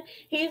men.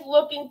 He's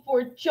looking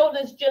for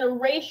children's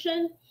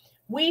generation.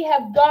 We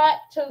have got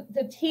to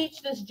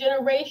teach this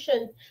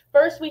generation.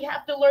 First, we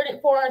have to learn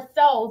it for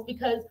ourselves,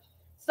 because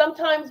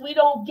sometimes we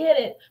don't get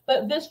it.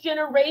 But this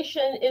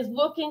generation is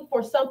looking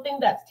for something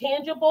that's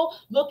tangible,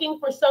 looking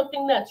for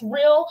something that's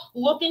real,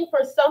 looking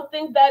for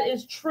something that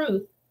is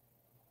truth.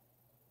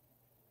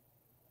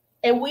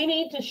 And we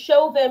need to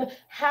show them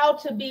how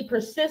to be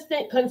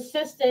persistent,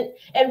 consistent,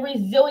 and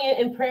resilient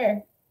in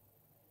prayer.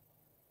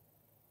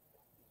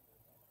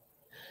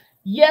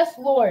 Yes,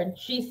 Lord,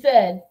 she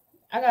said.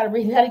 I got to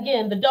read that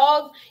again. The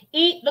dogs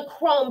eat the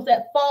crumbs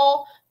that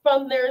fall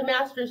from their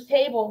master's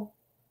table.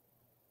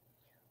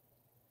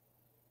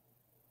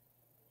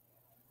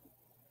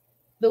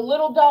 The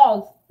little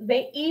dogs,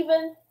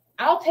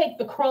 I'll take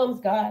the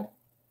crumbs, God.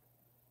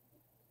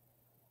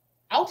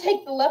 I'll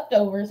take the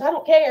leftovers. I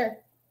don't care.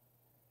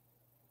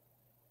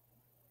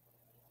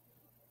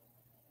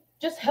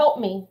 Just help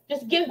me.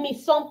 Just give me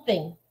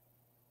something.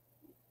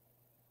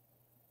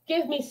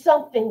 Give me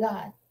something,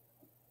 God.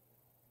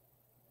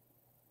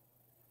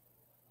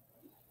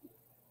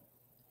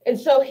 And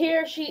so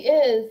here she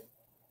is,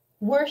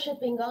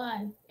 worshiping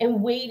God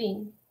and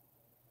waiting.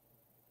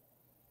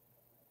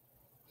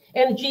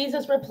 And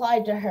Jesus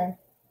replied to her,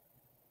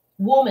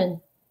 woman,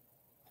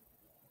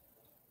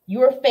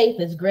 your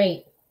faith is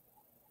great.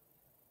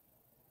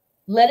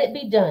 Let it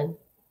be done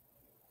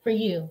for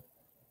you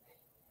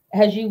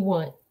as you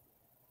want.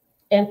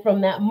 And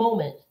from that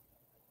moment,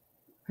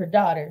 her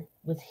daughter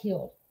was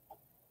healed.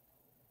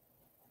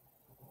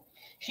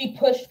 She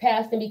pushed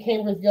past and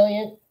became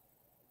resilient.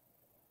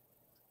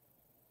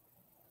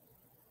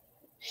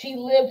 She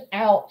lived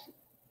out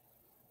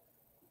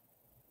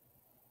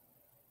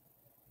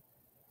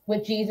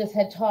what Jesus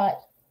had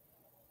taught.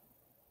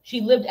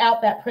 She lived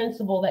out that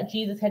principle that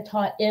Jesus had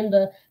taught in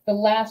the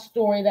last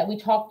story that we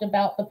talked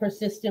about, the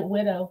persistent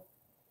widow.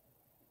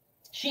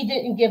 She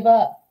didn't give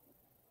up.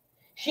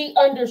 She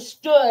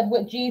understood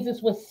what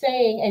Jesus was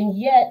saying, and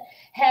yet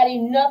had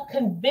enough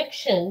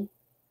conviction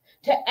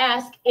to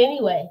ask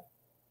anyway.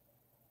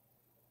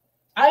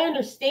 I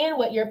understand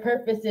what your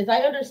purpose is.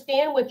 I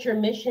understand what your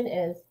mission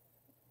is.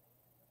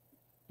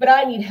 But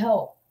I need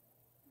help.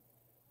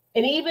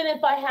 And even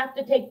if I have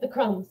to take the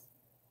crumbs,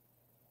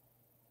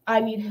 I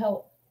need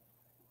help.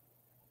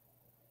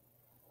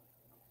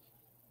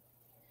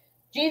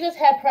 Jesus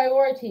had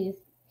priorities.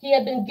 He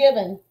had been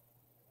given.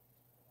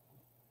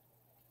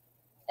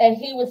 And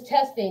he was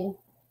testing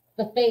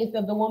the faith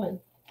of the woman.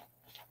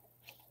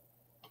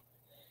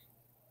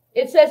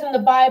 It says in the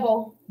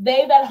Bible,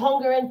 they that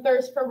hunger and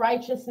thirst for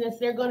righteousness,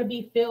 they're going to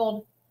be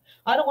filled.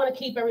 I don't want to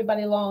keep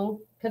everybody long,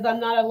 because I'm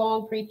not a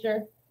long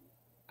preacher.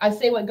 I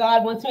say what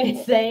God wants me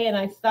to say and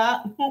I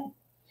stop.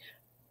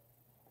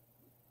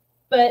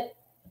 But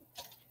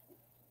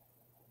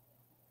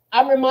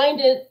I'm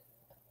reminded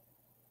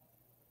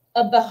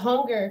of the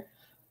hunger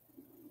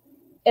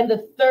and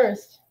the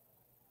thirst.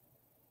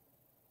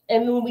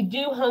 And when we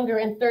do hunger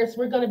and thirst,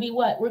 we're going to be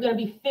what? We're going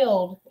to be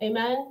filled.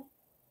 Amen.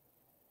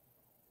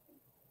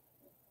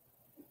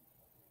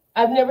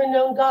 I've never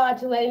known God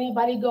to let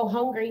anybody go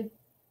hungry.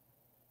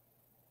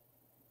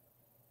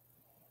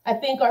 I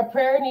think our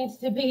prayer needs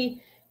to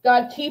be,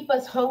 God, keep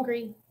us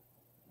hungry.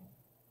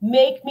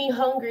 Make me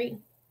hungry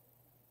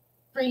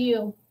for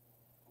you.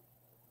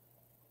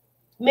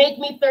 Make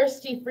me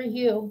thirsty for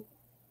you.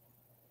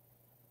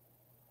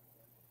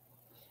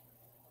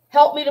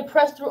 Help me to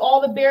press through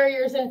all the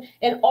barriers and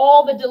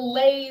all the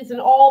delays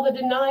and all the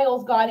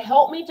denials, God.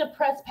 Help me to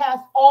press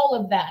past all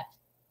of that.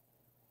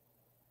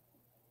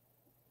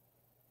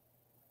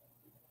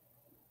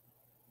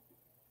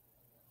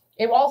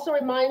 It also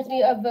reminds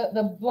me of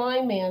the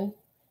blind man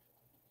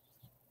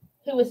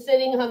who was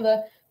sitting on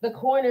the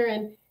corner,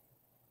 and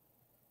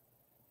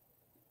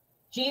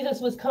Jesus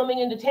was coming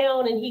into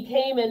town, and he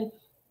came, and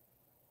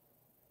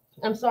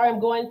I'm sorry,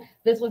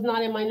 this was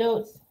not in my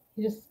notes.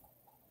 He just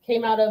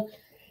came out of,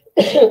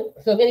 so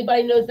if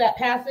anybody knows that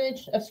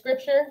passage of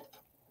scripture,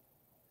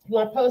 you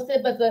want to post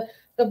it, but the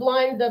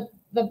blind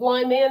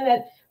man,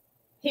 that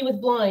he was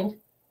blind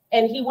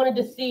and he wanted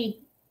to see.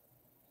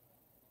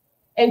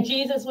 And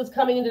Jesus was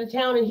coming into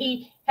town, and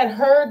he had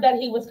heard that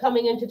he was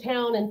coming into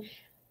town. And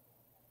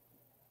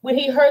when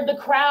he heard the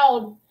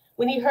crowd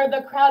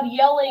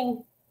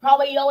yelling,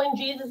 probably yelling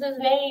Jesus's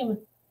name,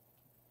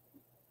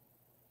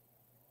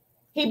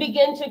 he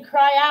began to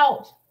cry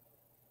out,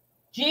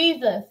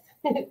 Jesus.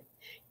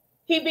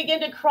 He began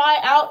to cry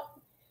out,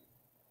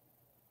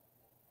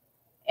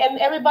 and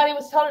everybody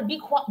was telling him,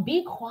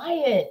 be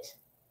quiet.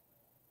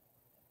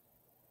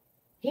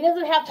 He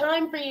doesn't have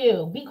time for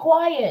you. Be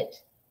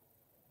quiet.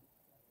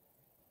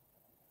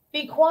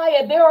 Be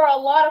quiet. There are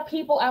a lot of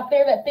people out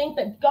there that think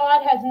that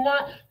God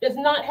does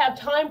not have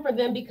time for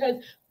them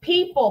because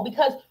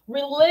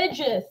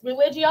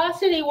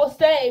religiosity will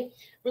say,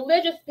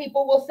 religious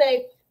people will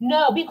say,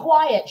 no, be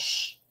quiet.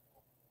 Shh.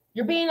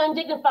 You're being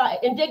indignified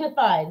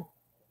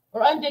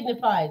or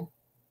undignified.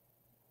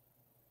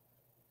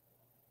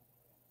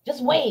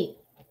 Just wait.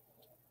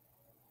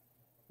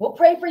 We'll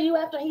pray for you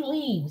after he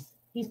leaves.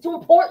 He's too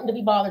important to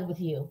be bothered with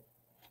you.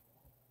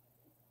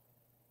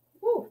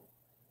 Whew.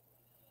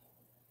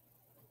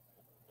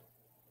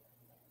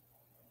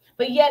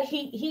 But yet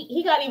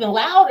he got even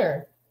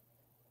louder.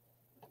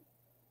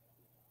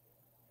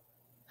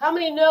 How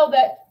many know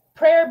that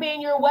prayer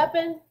being your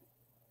weapon?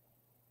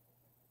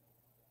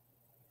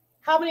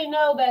 How many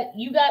know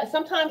that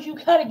sometimes you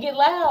got to get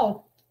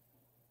loud?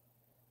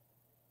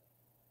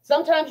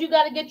 Sometimes you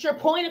got to get your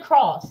point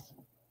across.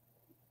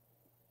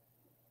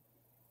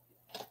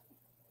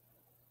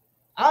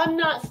 I'm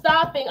not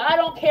stopping. I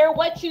don't care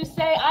what you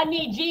say. I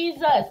need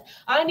Jesus.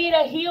 I need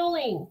a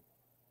healing.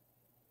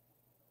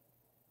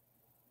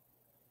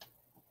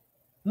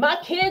 My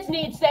kids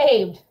need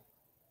saved.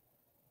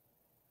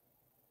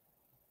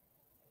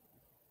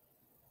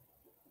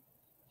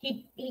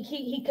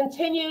 He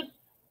continued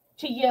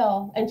to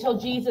yell until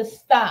Jesus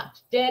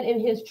stopped dead in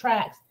his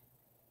tracks.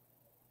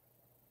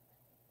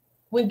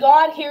 When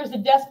God hears the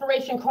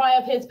desperation cry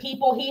of his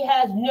people, he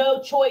has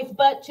no choice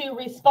but to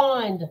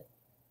respond.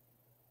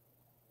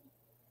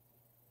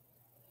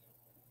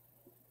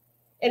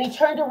 And he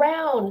turned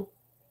around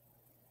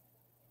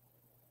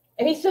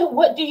and he said,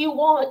 "What do you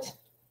want?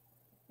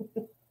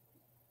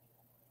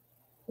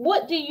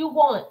 What do you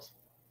want?"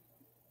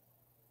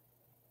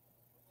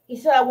 He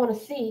said, "I want to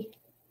see."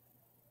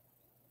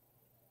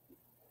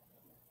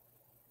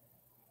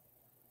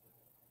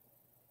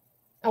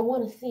 I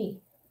want to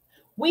see.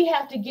 We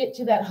have to get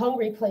to that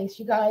hungry place,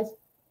 you guys.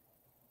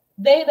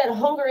 They that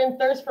hunger and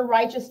thirst for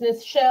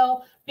righteousness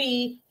shall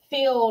be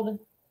filled.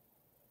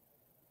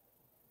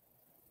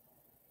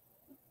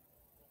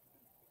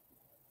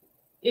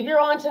 If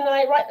you're on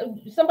tonight,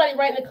 somebody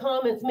write in the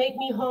comments, make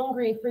me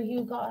hungry for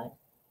you, God.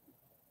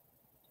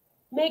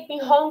 Make me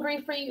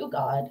hungry for you,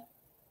 God.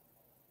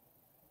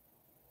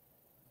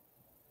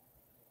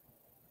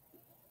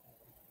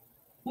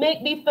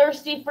 Make me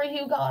thirsty for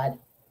you, God.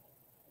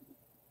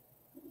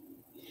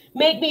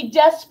 Make me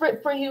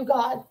desperate for you,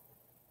 God.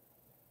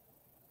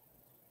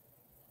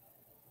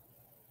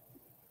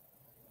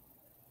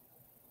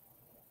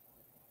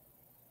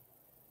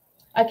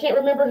 I can't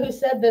remember who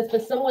said this,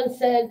 but someone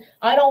said,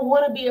 I don't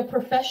want to be a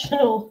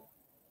professional.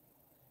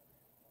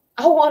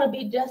 I want to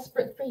be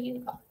desperate for you,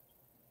 God.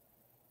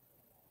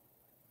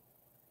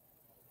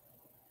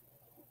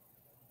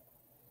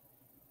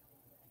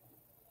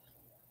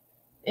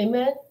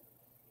 Amen.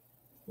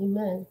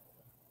 Amen.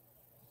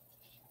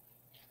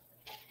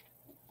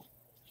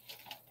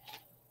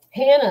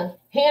 Hannah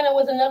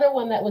was another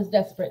one that was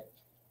desperate.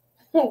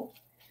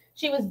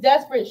 She was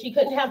desperate. She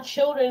couldn't have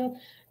children.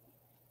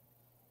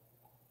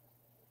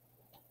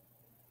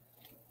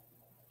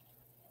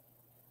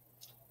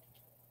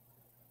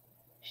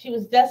 She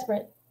was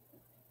desperate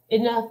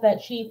enough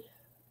that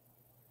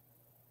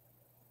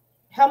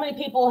how many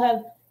people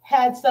have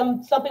had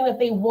something that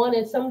they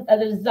wanted,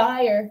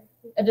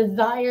 a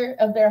desire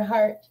of their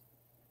heart,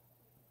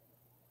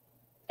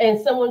 and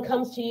someone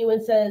comes to you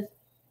and says,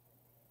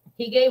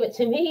 he gave it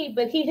to me,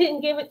 but he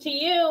didn't give it to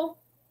you.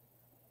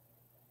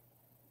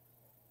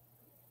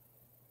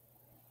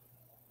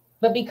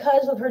 But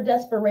because of her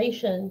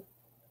desperation,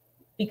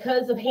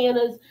 because of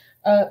Hannah's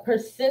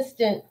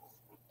persistence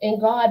in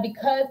God,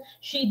 because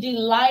she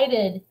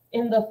delighted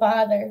in the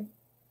Father,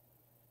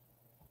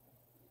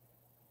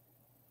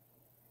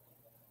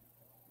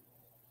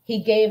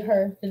 he gave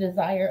her the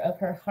desire of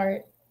her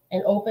heart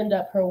and opened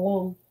up her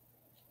womb.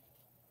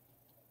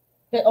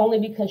 But only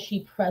because she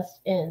pressed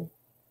in.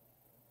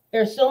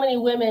 There's so many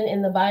women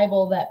in the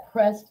Bible that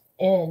pressed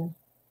in.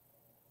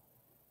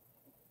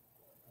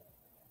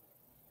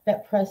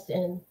 That pressed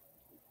in.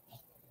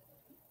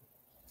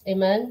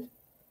 Amen.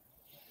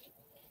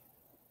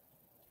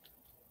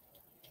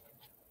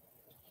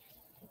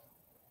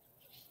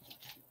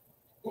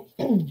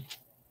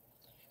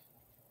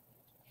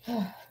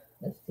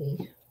 Let's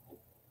see.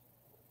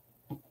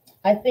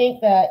 I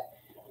think that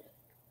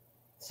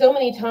so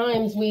many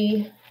times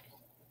we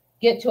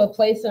get to a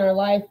place in our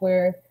life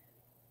where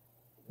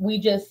we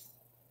get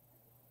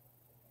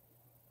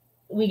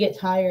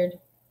tired.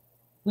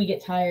 We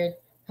get tired.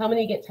 How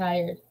many get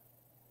tired?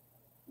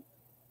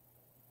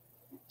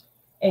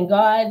 And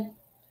God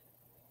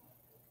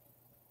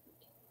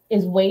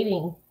is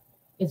waiting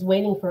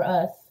for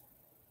us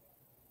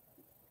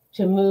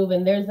to move.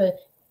 And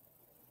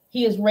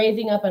He is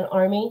raising up an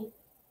army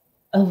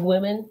of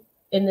women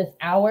in this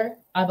hour.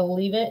 I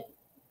believe it.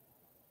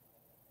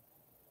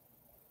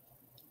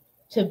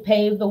 To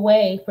pave the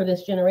way for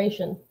this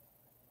generation.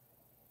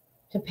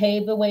 To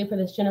pave the way for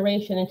this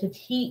generation and to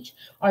teach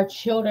our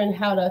children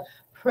how to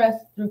press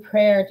through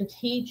prayer, to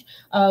teach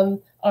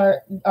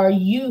our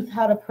youth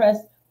how to press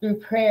through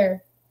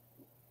prayer.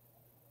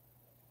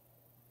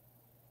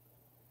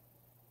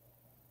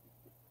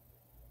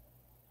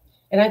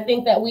 And I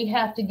think that we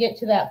have to get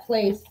to that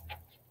place.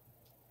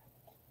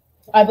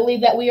 I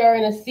believe that we are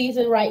in a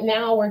season right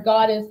now where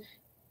God is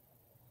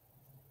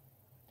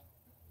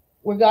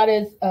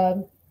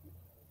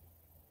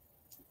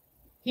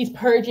He's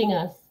purging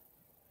us.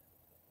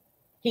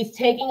 He's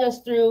taking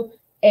us through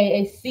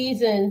a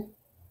season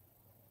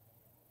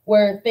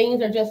where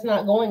things are just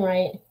not going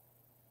right.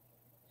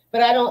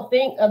 But I don't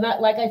think,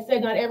 like I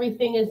said, not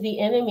everything is the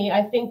enemy.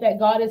 I think that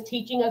God is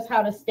teaching us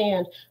how to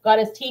stand. God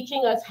is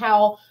teaching us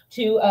how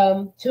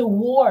to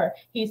war.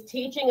 He's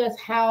teaching us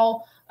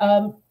how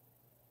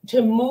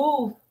to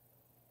move.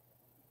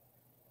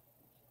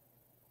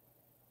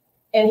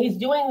 And he's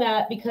doing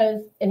that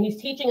and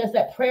he's teaching us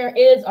that prayer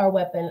is our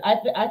weapon.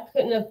 I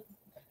couldn't have,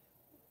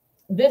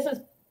 this is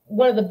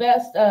one of the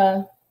best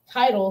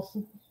titles,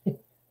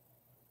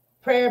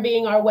 prayer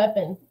being our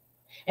weapon.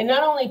 And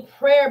not only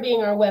prayer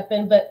being our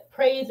weapon, but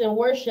praise and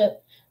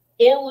worship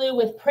in lieu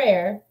with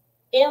prayer,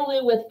 in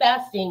lieu with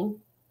fasting.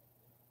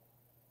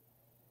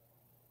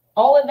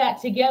 All of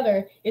that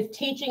together is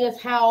teaching us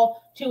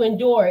how to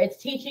endure. It's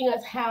teaching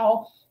us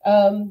how,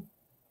 and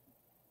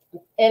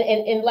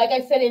like I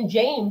said in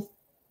James,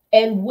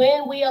 and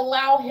when we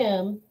allow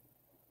him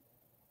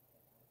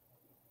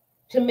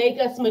to make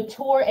us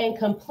mature and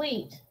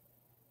complete,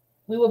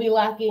 we will be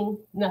lacking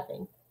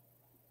nothing.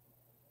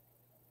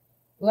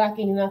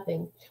 Lacking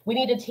nothing. We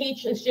need to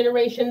teach this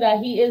generation that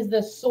he is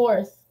the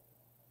source.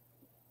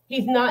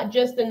 He's not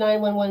just a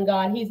 911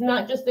 God. He's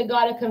not just a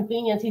God of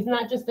convenience. He's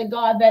not just a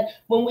God that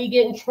when we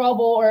get in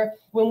trouble or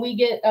when we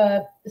get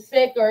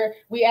sick or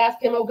we ask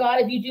him, oh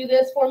God, if you do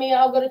this for me,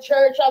 I'll go to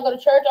church. I'll go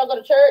to church. I'll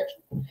go to church.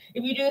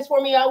 If you do this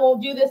for me, I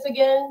won't do this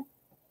again.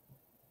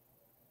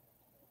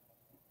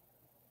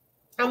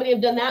 How many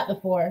have done that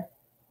before?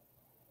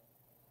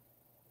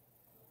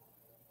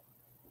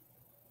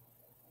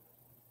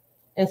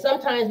 And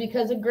sometimes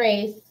because of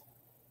grace,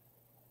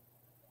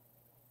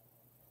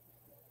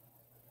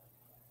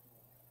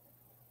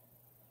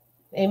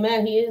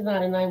 amen, he is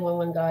not a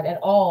 911 God at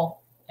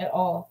all, at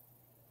all.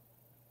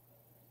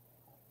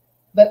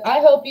 But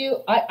I hope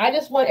I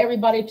just want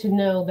everybody to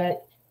know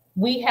that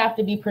we have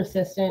to be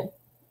persistent.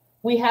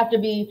 We have to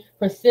be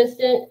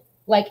persistent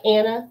like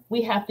Anna.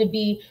 We have to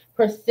be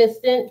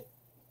persistent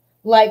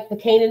like the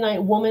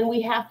Canaanite woman.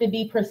 We have to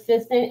be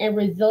persistent and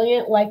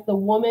resilient like the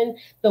woman,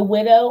 the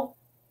widow.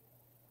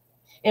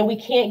 And we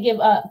can't give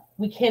up.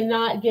 We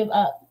cannot give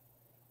up.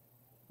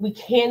 We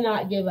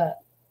cannot give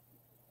up.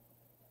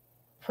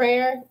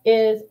 Prayer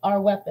is our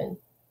weapon.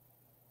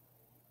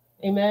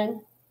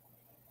 Amen.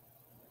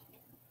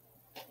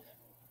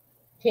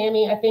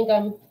 Tammy, I think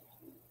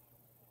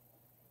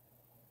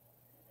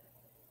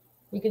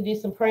we could do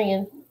some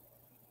praying.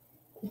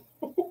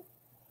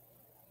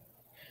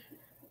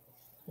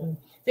 Does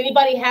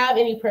anybody have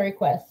any prayer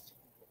requests?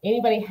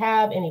 Anybody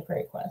have any prayer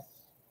requests?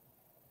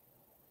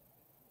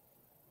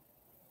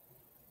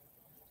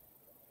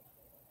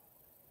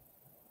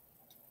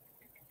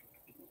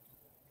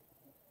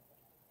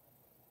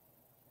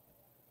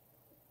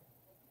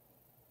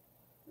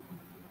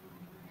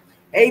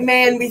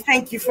 Amen. We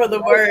thank you for the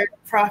word,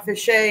 Prophet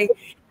Shaye.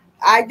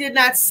 I did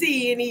not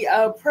see any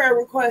prayer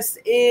requests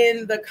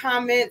in the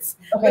comments,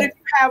 okay. But if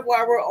you have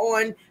while we're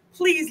on,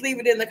 please leave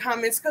it in the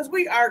comments because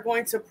we are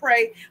going to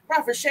pray.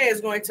 Prophet Shaye is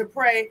going to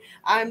pray.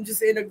 I'm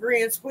just in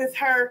agreement with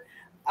her.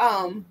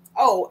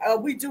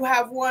 We do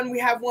have one. We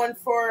have one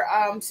for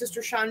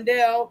Sister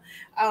Shondell.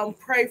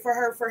 Pray for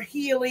her for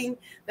healing.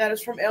 That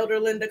is from Elder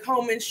Linda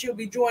Coleman. She'll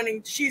be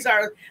joining. She's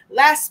our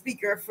last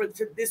speaker for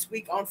this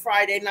week on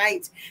Friday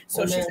night.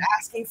 So Amen. She's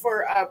asking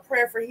for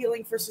prayer for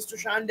healing for Sister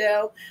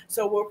Shondell.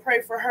 So we'll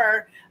pray for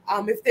her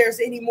if there's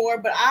any more.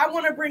 But I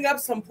want to bring up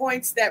some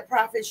points that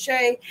Prophet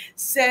Shaye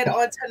said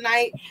on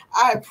tonight.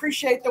 I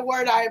appreciate the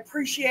word. I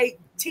appreciate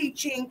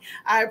teaching.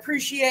 I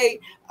appreciate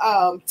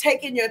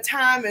taking your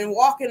time and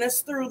walking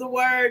us through the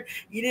word.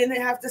 You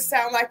didn't have to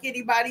sound like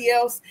anybody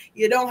else.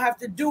 You don't have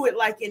to do it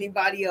like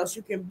anybody else.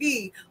 You can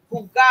be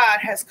who God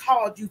has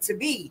called you to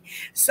be.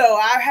 So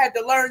I had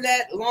to learn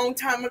that a long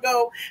time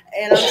ago,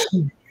 and I'm sure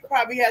you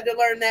probably had to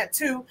learn that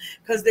too,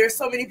 because there's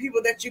so many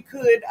people that you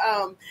could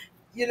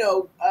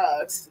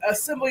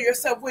assemble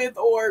yourself with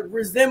or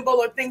resemble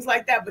or things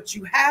like that, but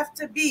you have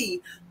to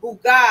be who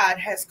God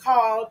has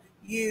called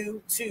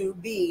you to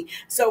be.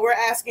 So we're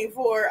asking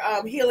for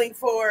healing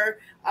for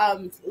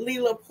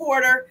Leela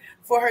Porter,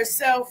 for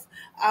herself.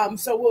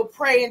 So we'll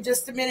pray in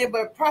just a minute,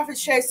 but Prophet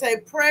Shaye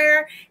said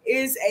prayer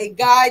is a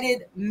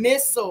guided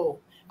missile.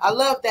 I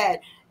love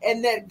that.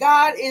 And that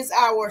God is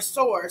our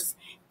source.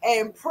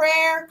 And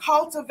prayer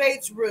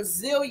cultivates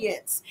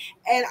resilience.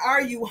 And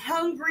are you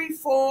hungry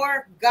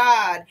for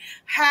God?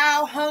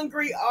 How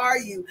hungry are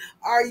you?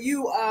 Are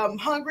you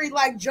hungry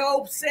like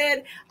Job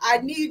said? I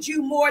need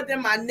you more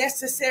than my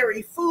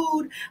necessary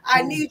food.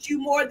 I need you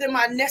more than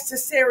my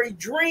necessary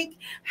drink.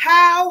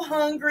 How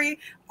hungry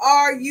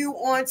are you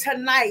on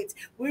tonight?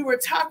 We were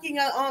talking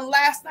on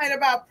last night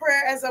about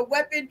prayer as a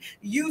weapon,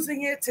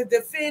 using it to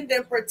defend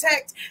and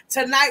protect.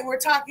 Tonight we're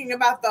talking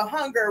about the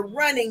hunger,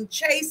 running,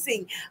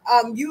 chasing,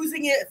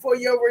 using it for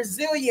your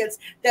resilience,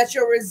 that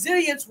your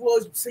resilience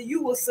will, so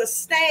you will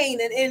sustain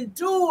and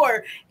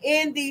endure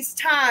in these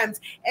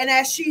times. And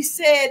as she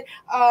said,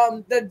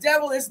 the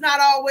devil is not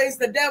always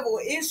the devil.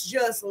 It's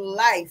just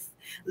life.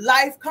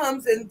 Life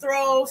comes and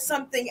throws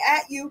something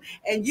at you,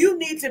 and you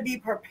need to be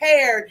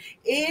prepared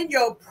in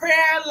your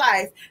prayer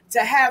life to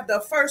have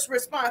the first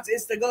response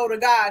is to go to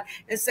God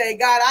and say,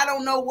 God, I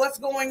don't know what's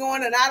going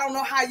on, and I don't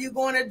know how you're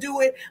going to do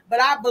it, but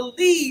I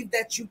believe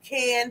that you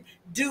can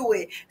do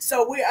it.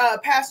 So we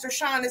Pastor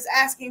Sean is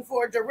asking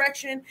for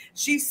direction.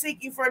 She's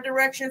seeking for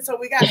direction. So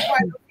we got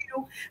quite a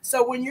few.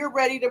 So when you're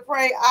ready to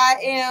pray, I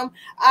am.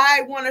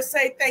 I want to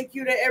say thank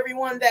you to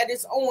everyone that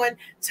is on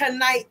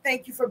tonight.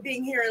 Thank you for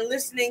being here and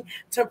listening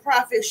to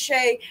Prophet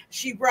Shaye.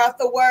 She brought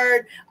the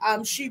word.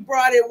 She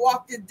brought it,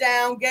 walked it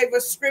down, gave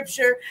us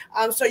scripture.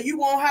 So you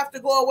won't have to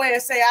go away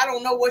and say, I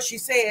don't know what she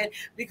said,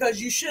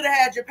 because you should have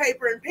had your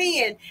paper and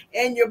pen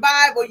and your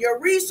Bible, your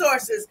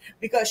resources,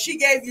 because she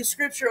gave you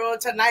scripture on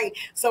tonight.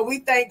 So we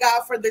thank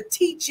God for the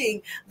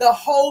teaching, the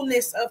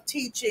wholeness of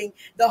teaching,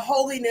 the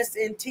holiness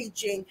in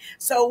teaching.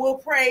 So we'll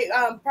pray.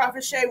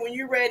 Prophet Shaye, when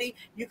you're ready,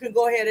 you can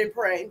go ahead and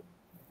pray.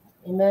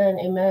 Amen.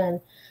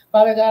 Amen.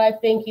 Father God, I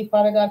thank you,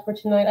 Father God, for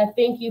tonight. I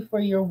thank you for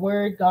your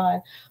word,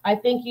 God. I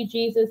thank you,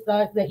 Jesus,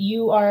 God, that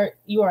you are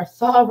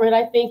sovereign.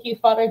 I thank you,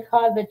 Father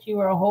God, that you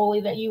are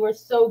holy, that you are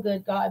so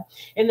good, God,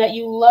 and that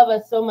you love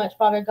us so much,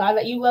 Father God,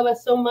 that you love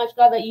us so much,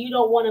 God, that you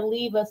don't want to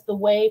leave us the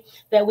way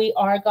that we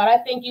are, God. I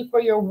thank you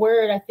for your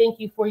word. I thank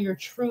you for your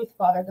truth,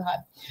 Father God.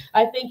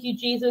 I thank you,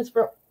 Jesus,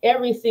 for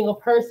every single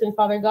person,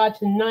 Father God,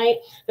 tonight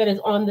that is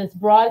on this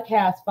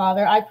broadcast,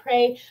 Father. I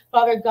pray,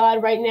 Father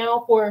God, right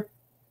now for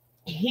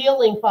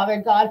healing, Father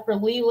God, for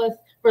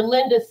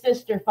Linda's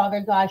sister,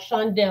 Father God,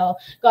 Shondell.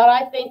 God,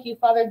 I thank you,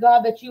 Father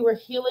God, that you are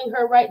healing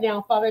her right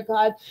now, Father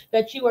God,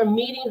 that you are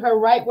meeting her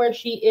right where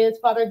she is,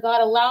 Father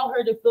God. Allow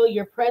her to feel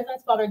your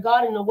presence, Father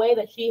God, in a way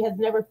that she has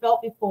never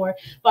felt before.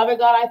 Father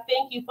God, I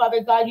thank you,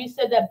 Father God. You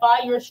said that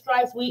by your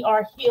stripes we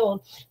are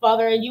healed,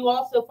 Father, and you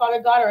also,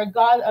 Father God, are a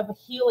God of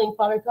healing,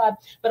 Father God.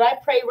 But I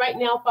pray right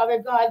now,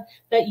 Father God,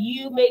 that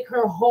you make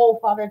her whole,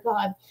 Father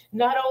God.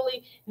 Not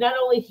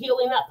only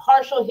healing, not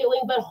partial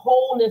healing, but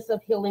wholeness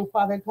of healing,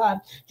 Father God.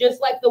 Just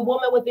like the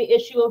woman with the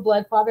issue of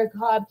blood, Father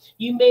God,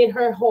 you made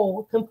her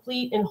whole,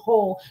 complete and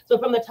whole. So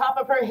from the top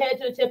of her head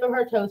to the tip of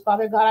her toes,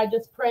 Father God, I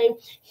just pray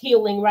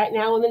healing right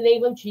now in the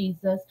name of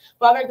Jesus.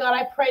 Father God,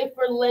 I pray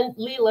for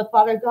Leela,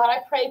 Father God. I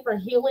pray for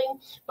healing,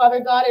 Father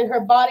God, in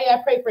her body.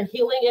 I pray for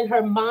healing in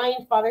her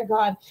mind, Father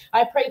God.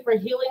 I pray for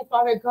healing,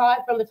 Father God,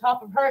 from the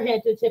top of her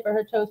head to the tip of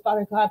her toes,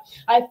 Father God.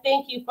 I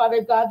thank you,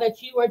 Father God,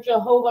 that you are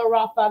Jehovah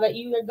Rapha, that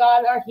you are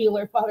God, our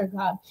healer, Father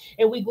God.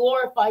 And we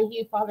glorify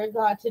you, Father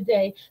God,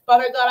 today.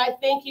 Father God, I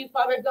thank you,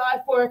 Father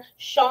God, for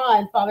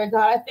Sean, Father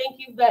God. I thank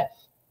you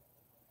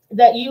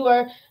that you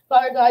are,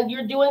 Father God,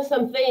 you're doing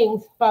some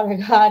things, Father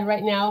God,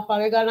 right now,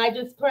 Father God. And I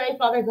just pray,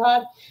 Father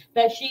God,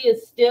 that she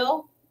is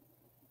still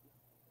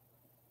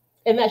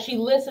and that she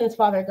listens,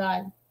 Father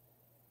God.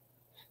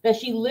 That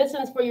she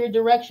listens for your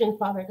direction,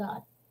 Father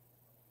God.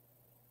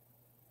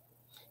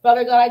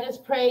 Father God, I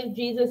just pray,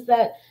 Jesus,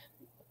 that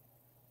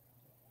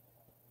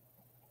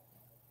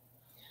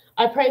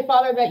I pray,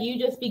 Father, that you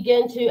just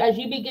begin to, as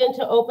you begin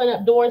to open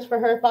up doors for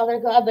her, Father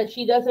God, that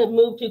she doesn't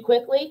move too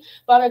quickly,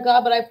 Father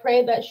God, but I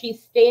pray that she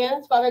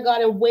stands, Father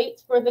God, and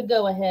waits for the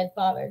go-ahead,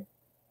 Father.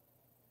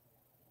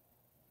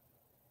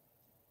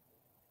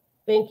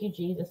 Thank you,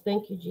 Jesus.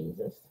 Thank you,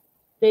 Jesus.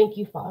 Thank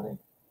you, Father.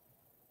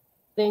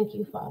 Thank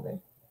you, Father.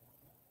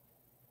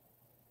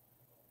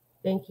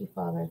 Thank you,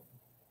 Father.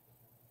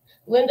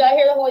 Linda, I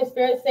hear the Holy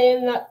Spirit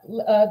saying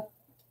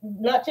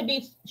not to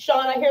be,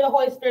 Sean, I hear the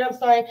Holy Spirit, I'm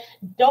sorry,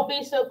 don't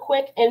be so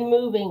quick and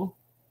moving,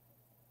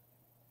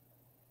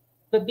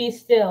 but be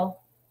still.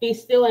 Be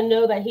still and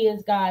know that he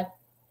is God.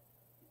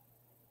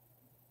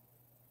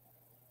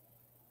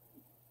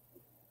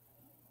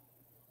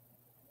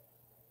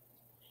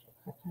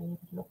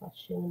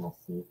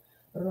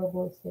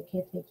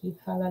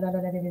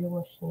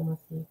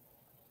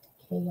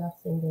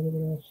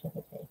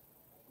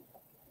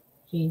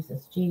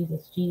 Jesus,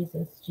 Jesus,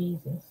 Jesus,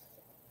 Jesus.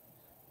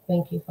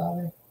 Thank you,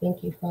 Father.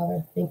 Thank you,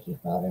 Father. Thank you,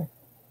 Father.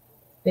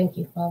 Thank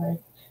you, Father.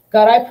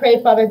 God, I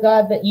pray, Father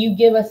God, that you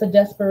give us a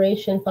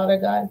desperation, Father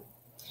God.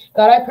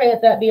 God, I pray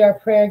that that be our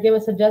prayer. Give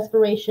us a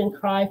desperation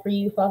cry for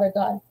you, Father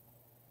God.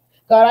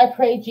 God, I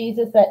pray,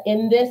 Jesus, that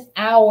in this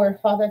hour,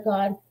 Father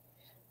God,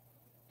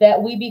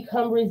 that we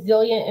become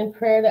resilient in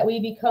prayer, that we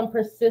become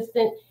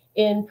persistent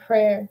in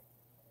prayer.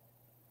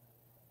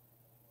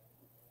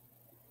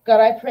 God,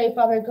 I pray,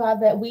 Father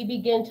God, that we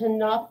begin to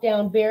knock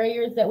down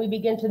barriers, that we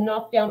begin to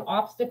knock down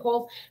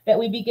obstacles, that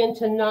we begin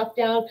to knock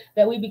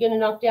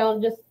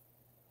down just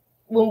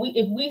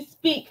if we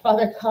speak,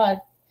 Father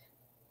God,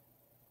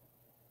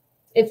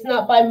 it's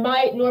not by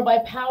might nor by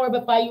power,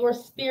 but by your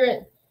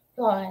Spirit,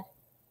 God.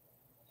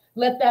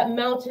 Let that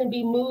mountain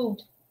be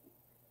moved.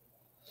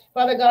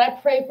 Father God,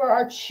 I pray for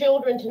our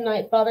children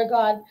tonight, Father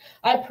God.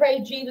 I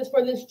pray, Jesus,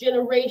 for this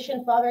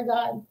generation, Father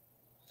God.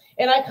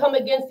 And I come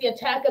against the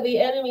attack of the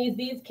enemies,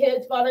 these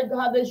kids, Father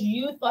God, this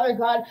youth, Father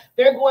God,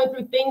 they're going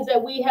through things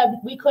that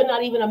we could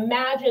not even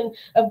imagine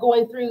of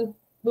going through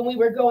when we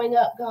were growing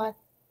up, God.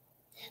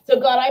 So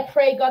God, I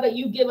pray, God, that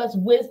you give us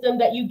wisdom,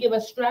 that you give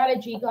us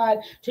strategy, God,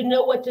 to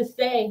know what to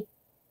say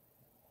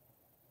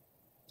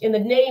in the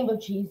name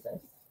of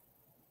Jesus.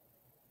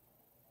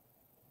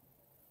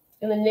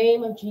 In the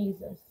name of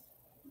Jesus.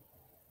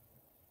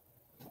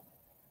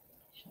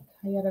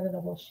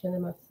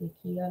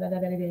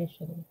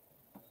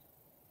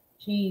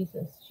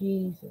 Jesus,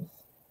 Jesus,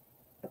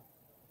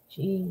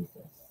 Jesus,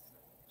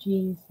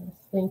 Jesus.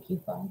 Thank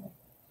you, Father.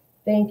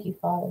 Thank you,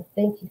 Father.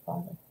 Thank you,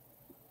 Father.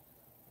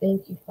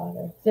 Thank you,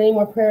 Father. Is there any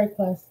more prayer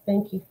requests?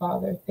 Thank you,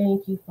 Father.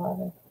 Thank you,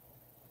 Father.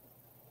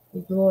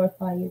 We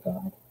glorify you,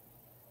 God.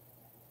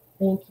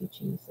 Thank you,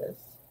 Jesus.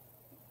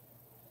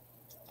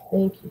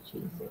 Thank you,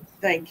 Jesus.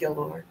 Thank you,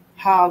 Lord.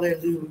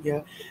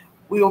 Hallelujah.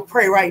 We will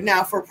pray right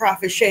now for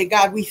Prophet Shaye.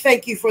 God, we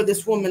thank you for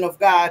this woman of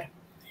God.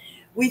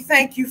 We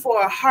thank you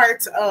for a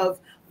heart of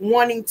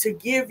wanting to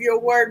give your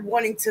word,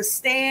 wanting to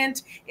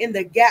stand in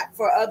the gap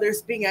for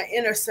others, being an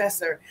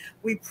intercessor.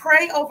 We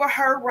pray over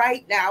her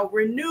right now.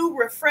 Renew,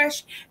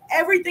 refresh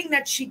everything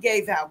that she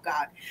gave out,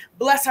 God.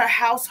 Bless her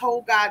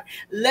household, God.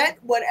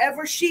 Let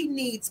whatever she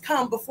needs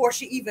come before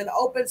she even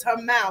opens her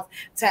mouth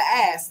to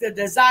ask the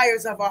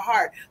desires of her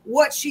heart,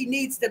 what she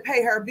needs to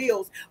pay her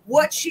bills,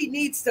 what she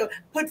needs to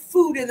put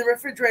food in the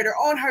refrigerator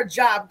on her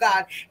job,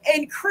 God.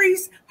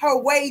 Increase her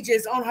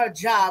wages on her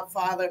job,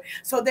 Father,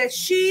 so that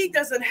she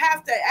doesn't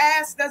have to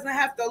ask, doesn't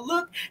have to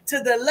look to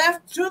the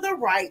left, to the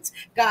right.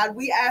 God,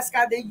 we ask,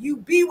 God, that you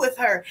be with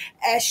her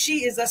as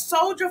she is a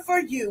soldier for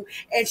you,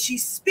 and she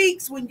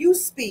speaks when you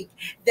speak,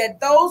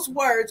 that those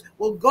words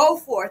will go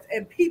forth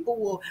and people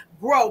will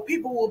grow,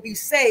 people will be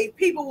saved,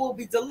 people will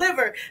be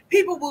delivered,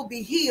 people will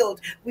be healed.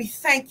 We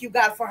thank you,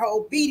 God, for her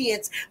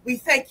obedience. We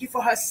thank you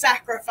for her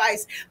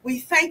sacrifice. We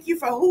thank you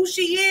for who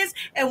she is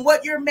and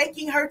what you're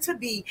making her to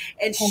be,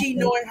 and she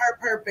knowing her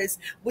purpose.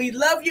 We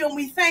love you and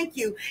we thank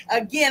you.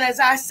 Again, as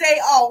I say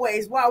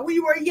always, while we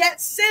were yet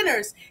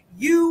sinners,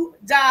 you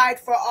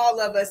died for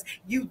all of us.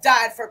 You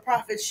died for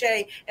Prophet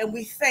Shaye, and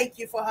we thank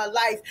you for her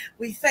life.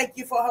 We thank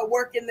you for her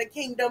work in the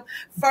kingdom.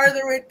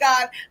 Further it,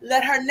 God.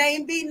 Let her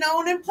name be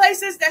known in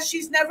places that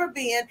she's never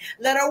been.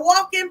 Let her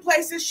walk in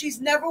places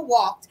she's never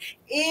walked.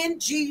 In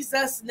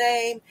Jesus'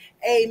 name,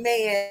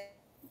 amen.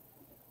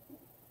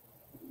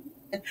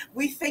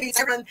 We thank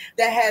everyone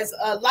that has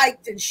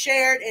liked and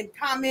shared and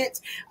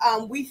comment.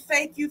 We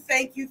thank you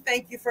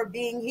for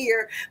being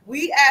here.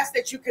 We ask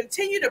that you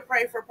continue to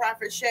pray for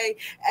Prophet Shaye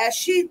as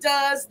she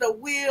does the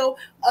will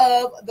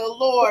of the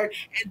Lord.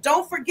 And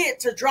don't forget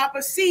to drop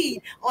a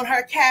seed on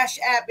her Cash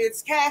App.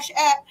 It's Cash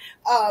App.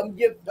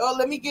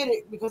 Let me get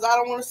it because I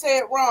don't want to say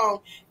it wrong.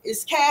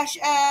 It's Cash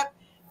App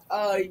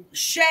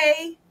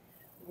Shaye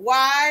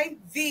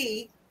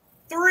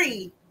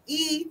YV3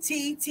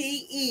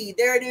 ETTE.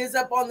 There it is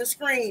up on the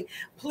screen.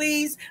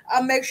 Please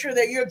make sure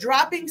that you're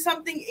dropping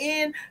something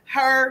in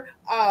her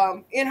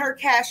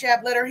Cash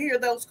App. Let her hear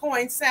those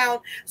coins sound.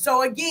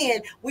 So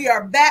again, we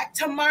are back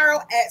tomorrow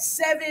at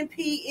 7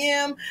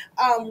 p.m.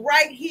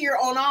 Right here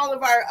on all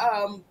of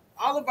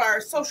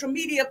our social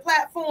media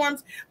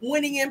platforms,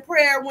 Winning in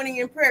Prayer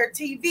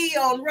TV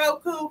on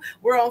Roku.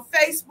 We're on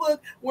Facebook.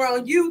 We're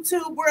on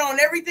YouTube. We're on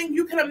everything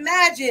you can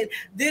imagine.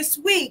 This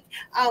week,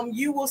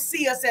 you will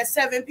see us at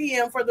 7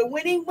 p.m. for the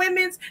Winning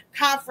Women's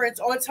Conference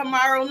on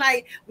tomorrow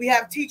night. We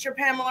have teacher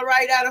Pamela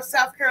Wright out of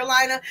South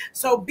Carolina.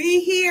 So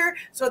be here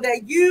so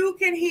that you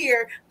can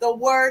hear the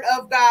word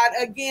of God.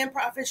 Again,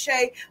 Prophet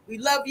Shaye, we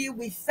love you.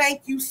 We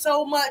thank you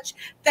so much.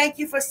 Thank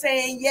you for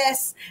saying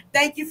yes.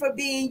 Thank you for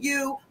being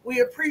you.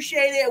 We appreciate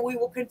it. We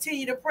will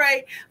continue to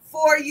pray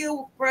for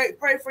you,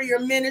 pray for your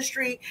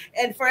ministry,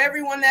 and for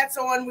everyone that's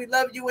on. We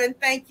love you and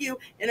thank you.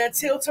 And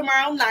until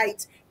tomorrow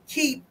night,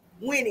 keep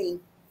winning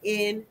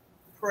in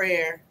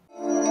prayer.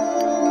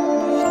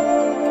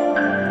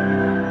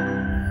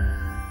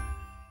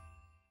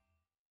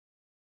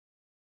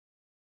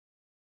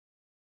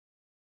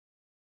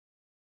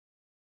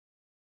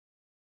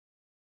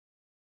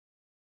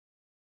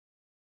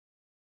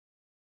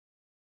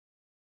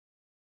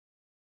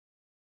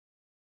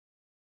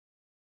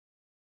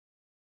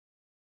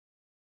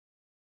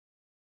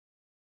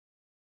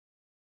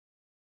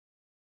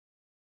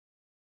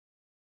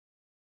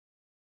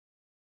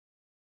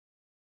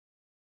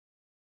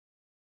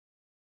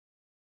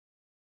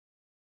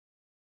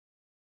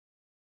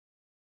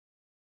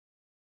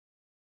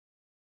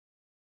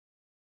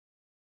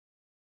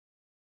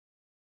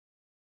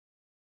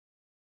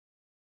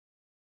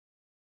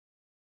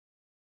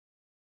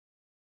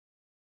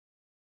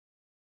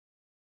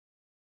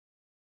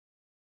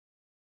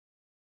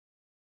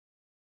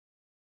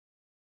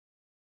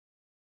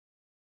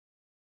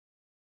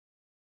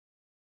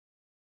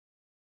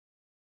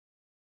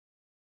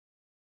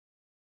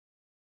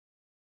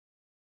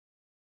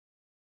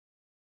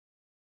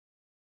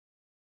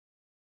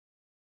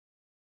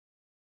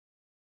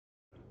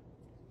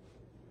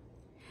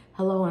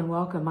 Hello and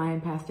welcome. I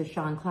am Pastor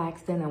Shawn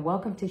Claxton, and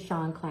welcome to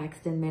Shawn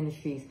Claxton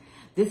Ministries.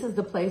 This is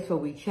the place where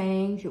we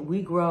change,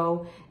 we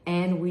grow,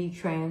 and we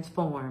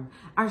transform.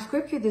 Our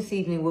scripture this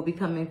evening will be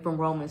coming from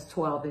Romans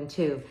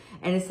 12:2,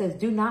 and it says,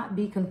 "Do not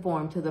be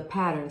conformed to the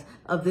patterns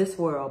of this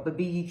world, but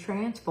be ye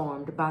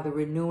transformed by the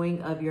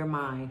renewing of your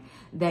mind,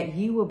 that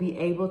ye will be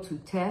able to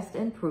test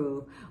and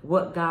prove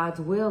what God's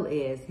will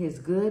is, his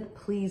good,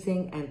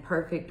 pleasing, and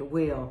perfect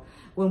will."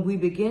 When we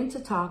begin to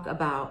talk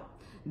about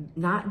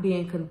not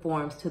being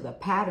conformed to the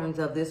patterns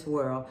of this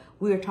world,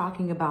 we are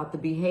talking about the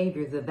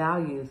behaviors, the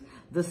values,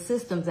 the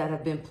systems that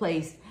have been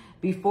placed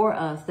before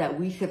us that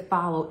we should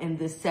follow in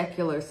this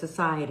secular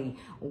society.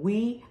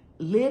 We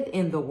live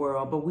in the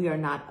world, but we are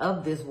not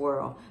of this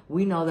world.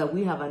 We know that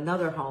we have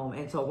another home.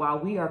 And so while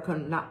we are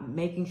not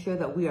making sure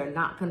that we are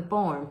not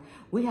conformed,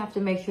 we have to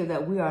make sure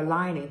that we are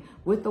aligning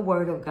with the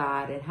word of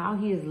God and how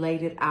he has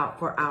laid it out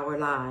for our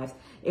lives.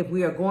 If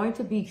we are going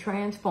to be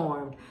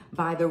transformed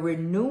by the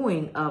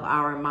renewing of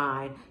our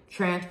mind,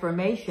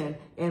 transformation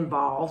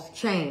involves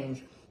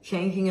change.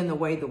 Changing in the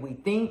way that we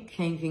think,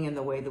 changing in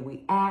the way that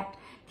we act,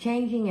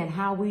 changing in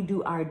how we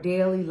do our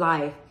daily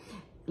life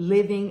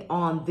living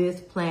on this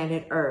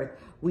planet Earth.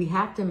 We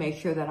have to make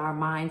sure that our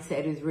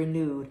mindset is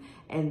renewed.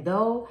 And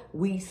though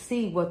we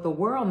see what the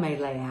world may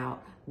lay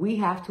out, we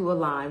have to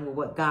align with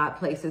what God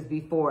places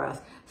before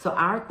us. So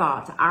our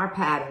thoughts, our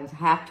patterns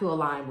have to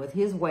align with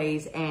his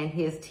ways and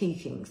his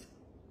teachings.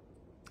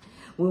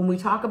 When we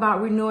talk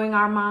about renewing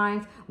our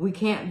minds, we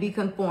can't be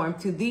conformed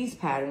to these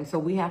patterns. So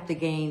we have to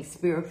gain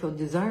spiritual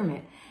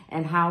discernment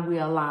and how we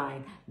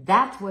align.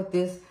 That's what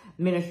this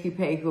ministry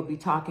page will be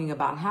talking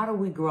about. How do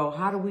we grow?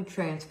 How do we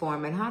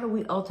transform? And how do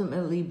we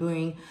ultimately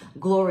bring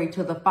glory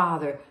to the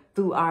Father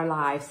through our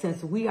lives?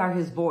 Since we are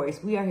his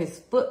voice, we are his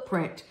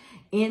footprint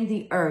in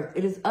the earth.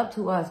 It is up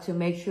to us to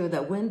make sure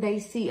that when they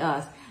see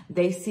us,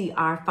 they see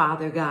our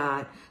Father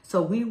God.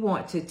 So we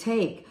want to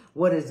take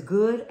what is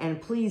good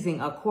and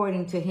pleasing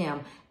according to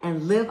him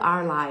and live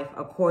our life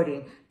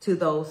according to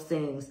those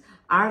things.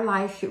 Our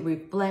life should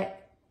reflect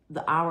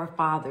our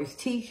Father's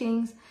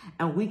teachings,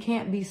 and we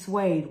can't be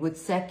swayed with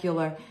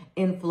secular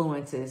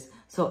influences.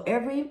 So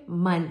every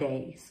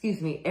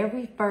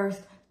every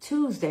first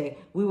Tuesday,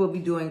 we will be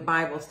doing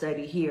Bible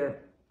study here.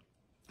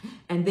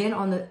 And then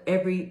on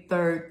every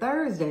third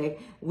Thursday,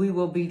 we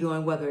will be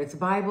doing, whether it's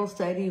Bible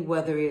study,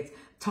 whether it's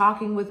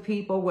talking with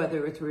people,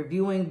 whether it's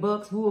reviewing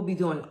books, we will be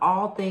doing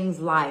all things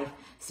life,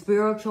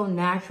 spiritual,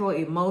 natural,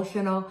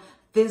 emotional,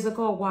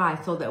 physical. Why?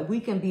 So that we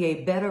can be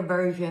a better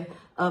version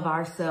of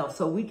ourselves,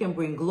 so we can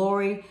bring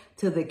glory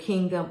to the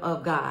kingdom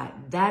of God.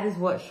 That is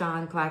what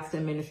Shawn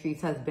Claxton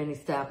Ministries has been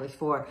established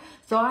for.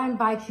 So I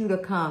invite you to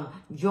come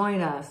join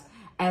us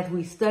as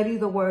we study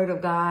the word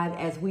of God,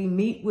 as we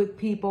meet with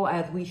people,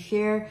 as we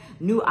share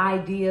new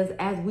ideas,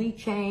 as we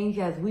change,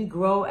 as we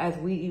grow, as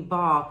we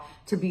evolve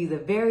to be the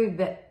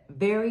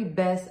very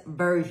best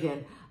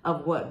version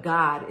of what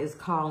God is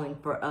calling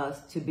for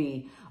us to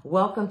be.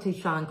 Welcome to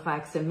Shawn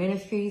Claxton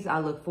Ministries. I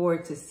look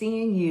forward to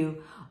seeing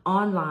you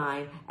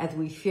online as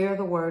we share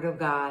the word of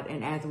God,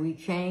 and as we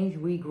change,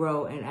 we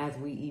grow, and as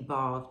we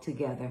evolve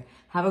together.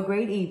 Have a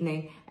great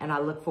evening, and I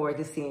look forward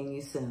to seeing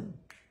you soon.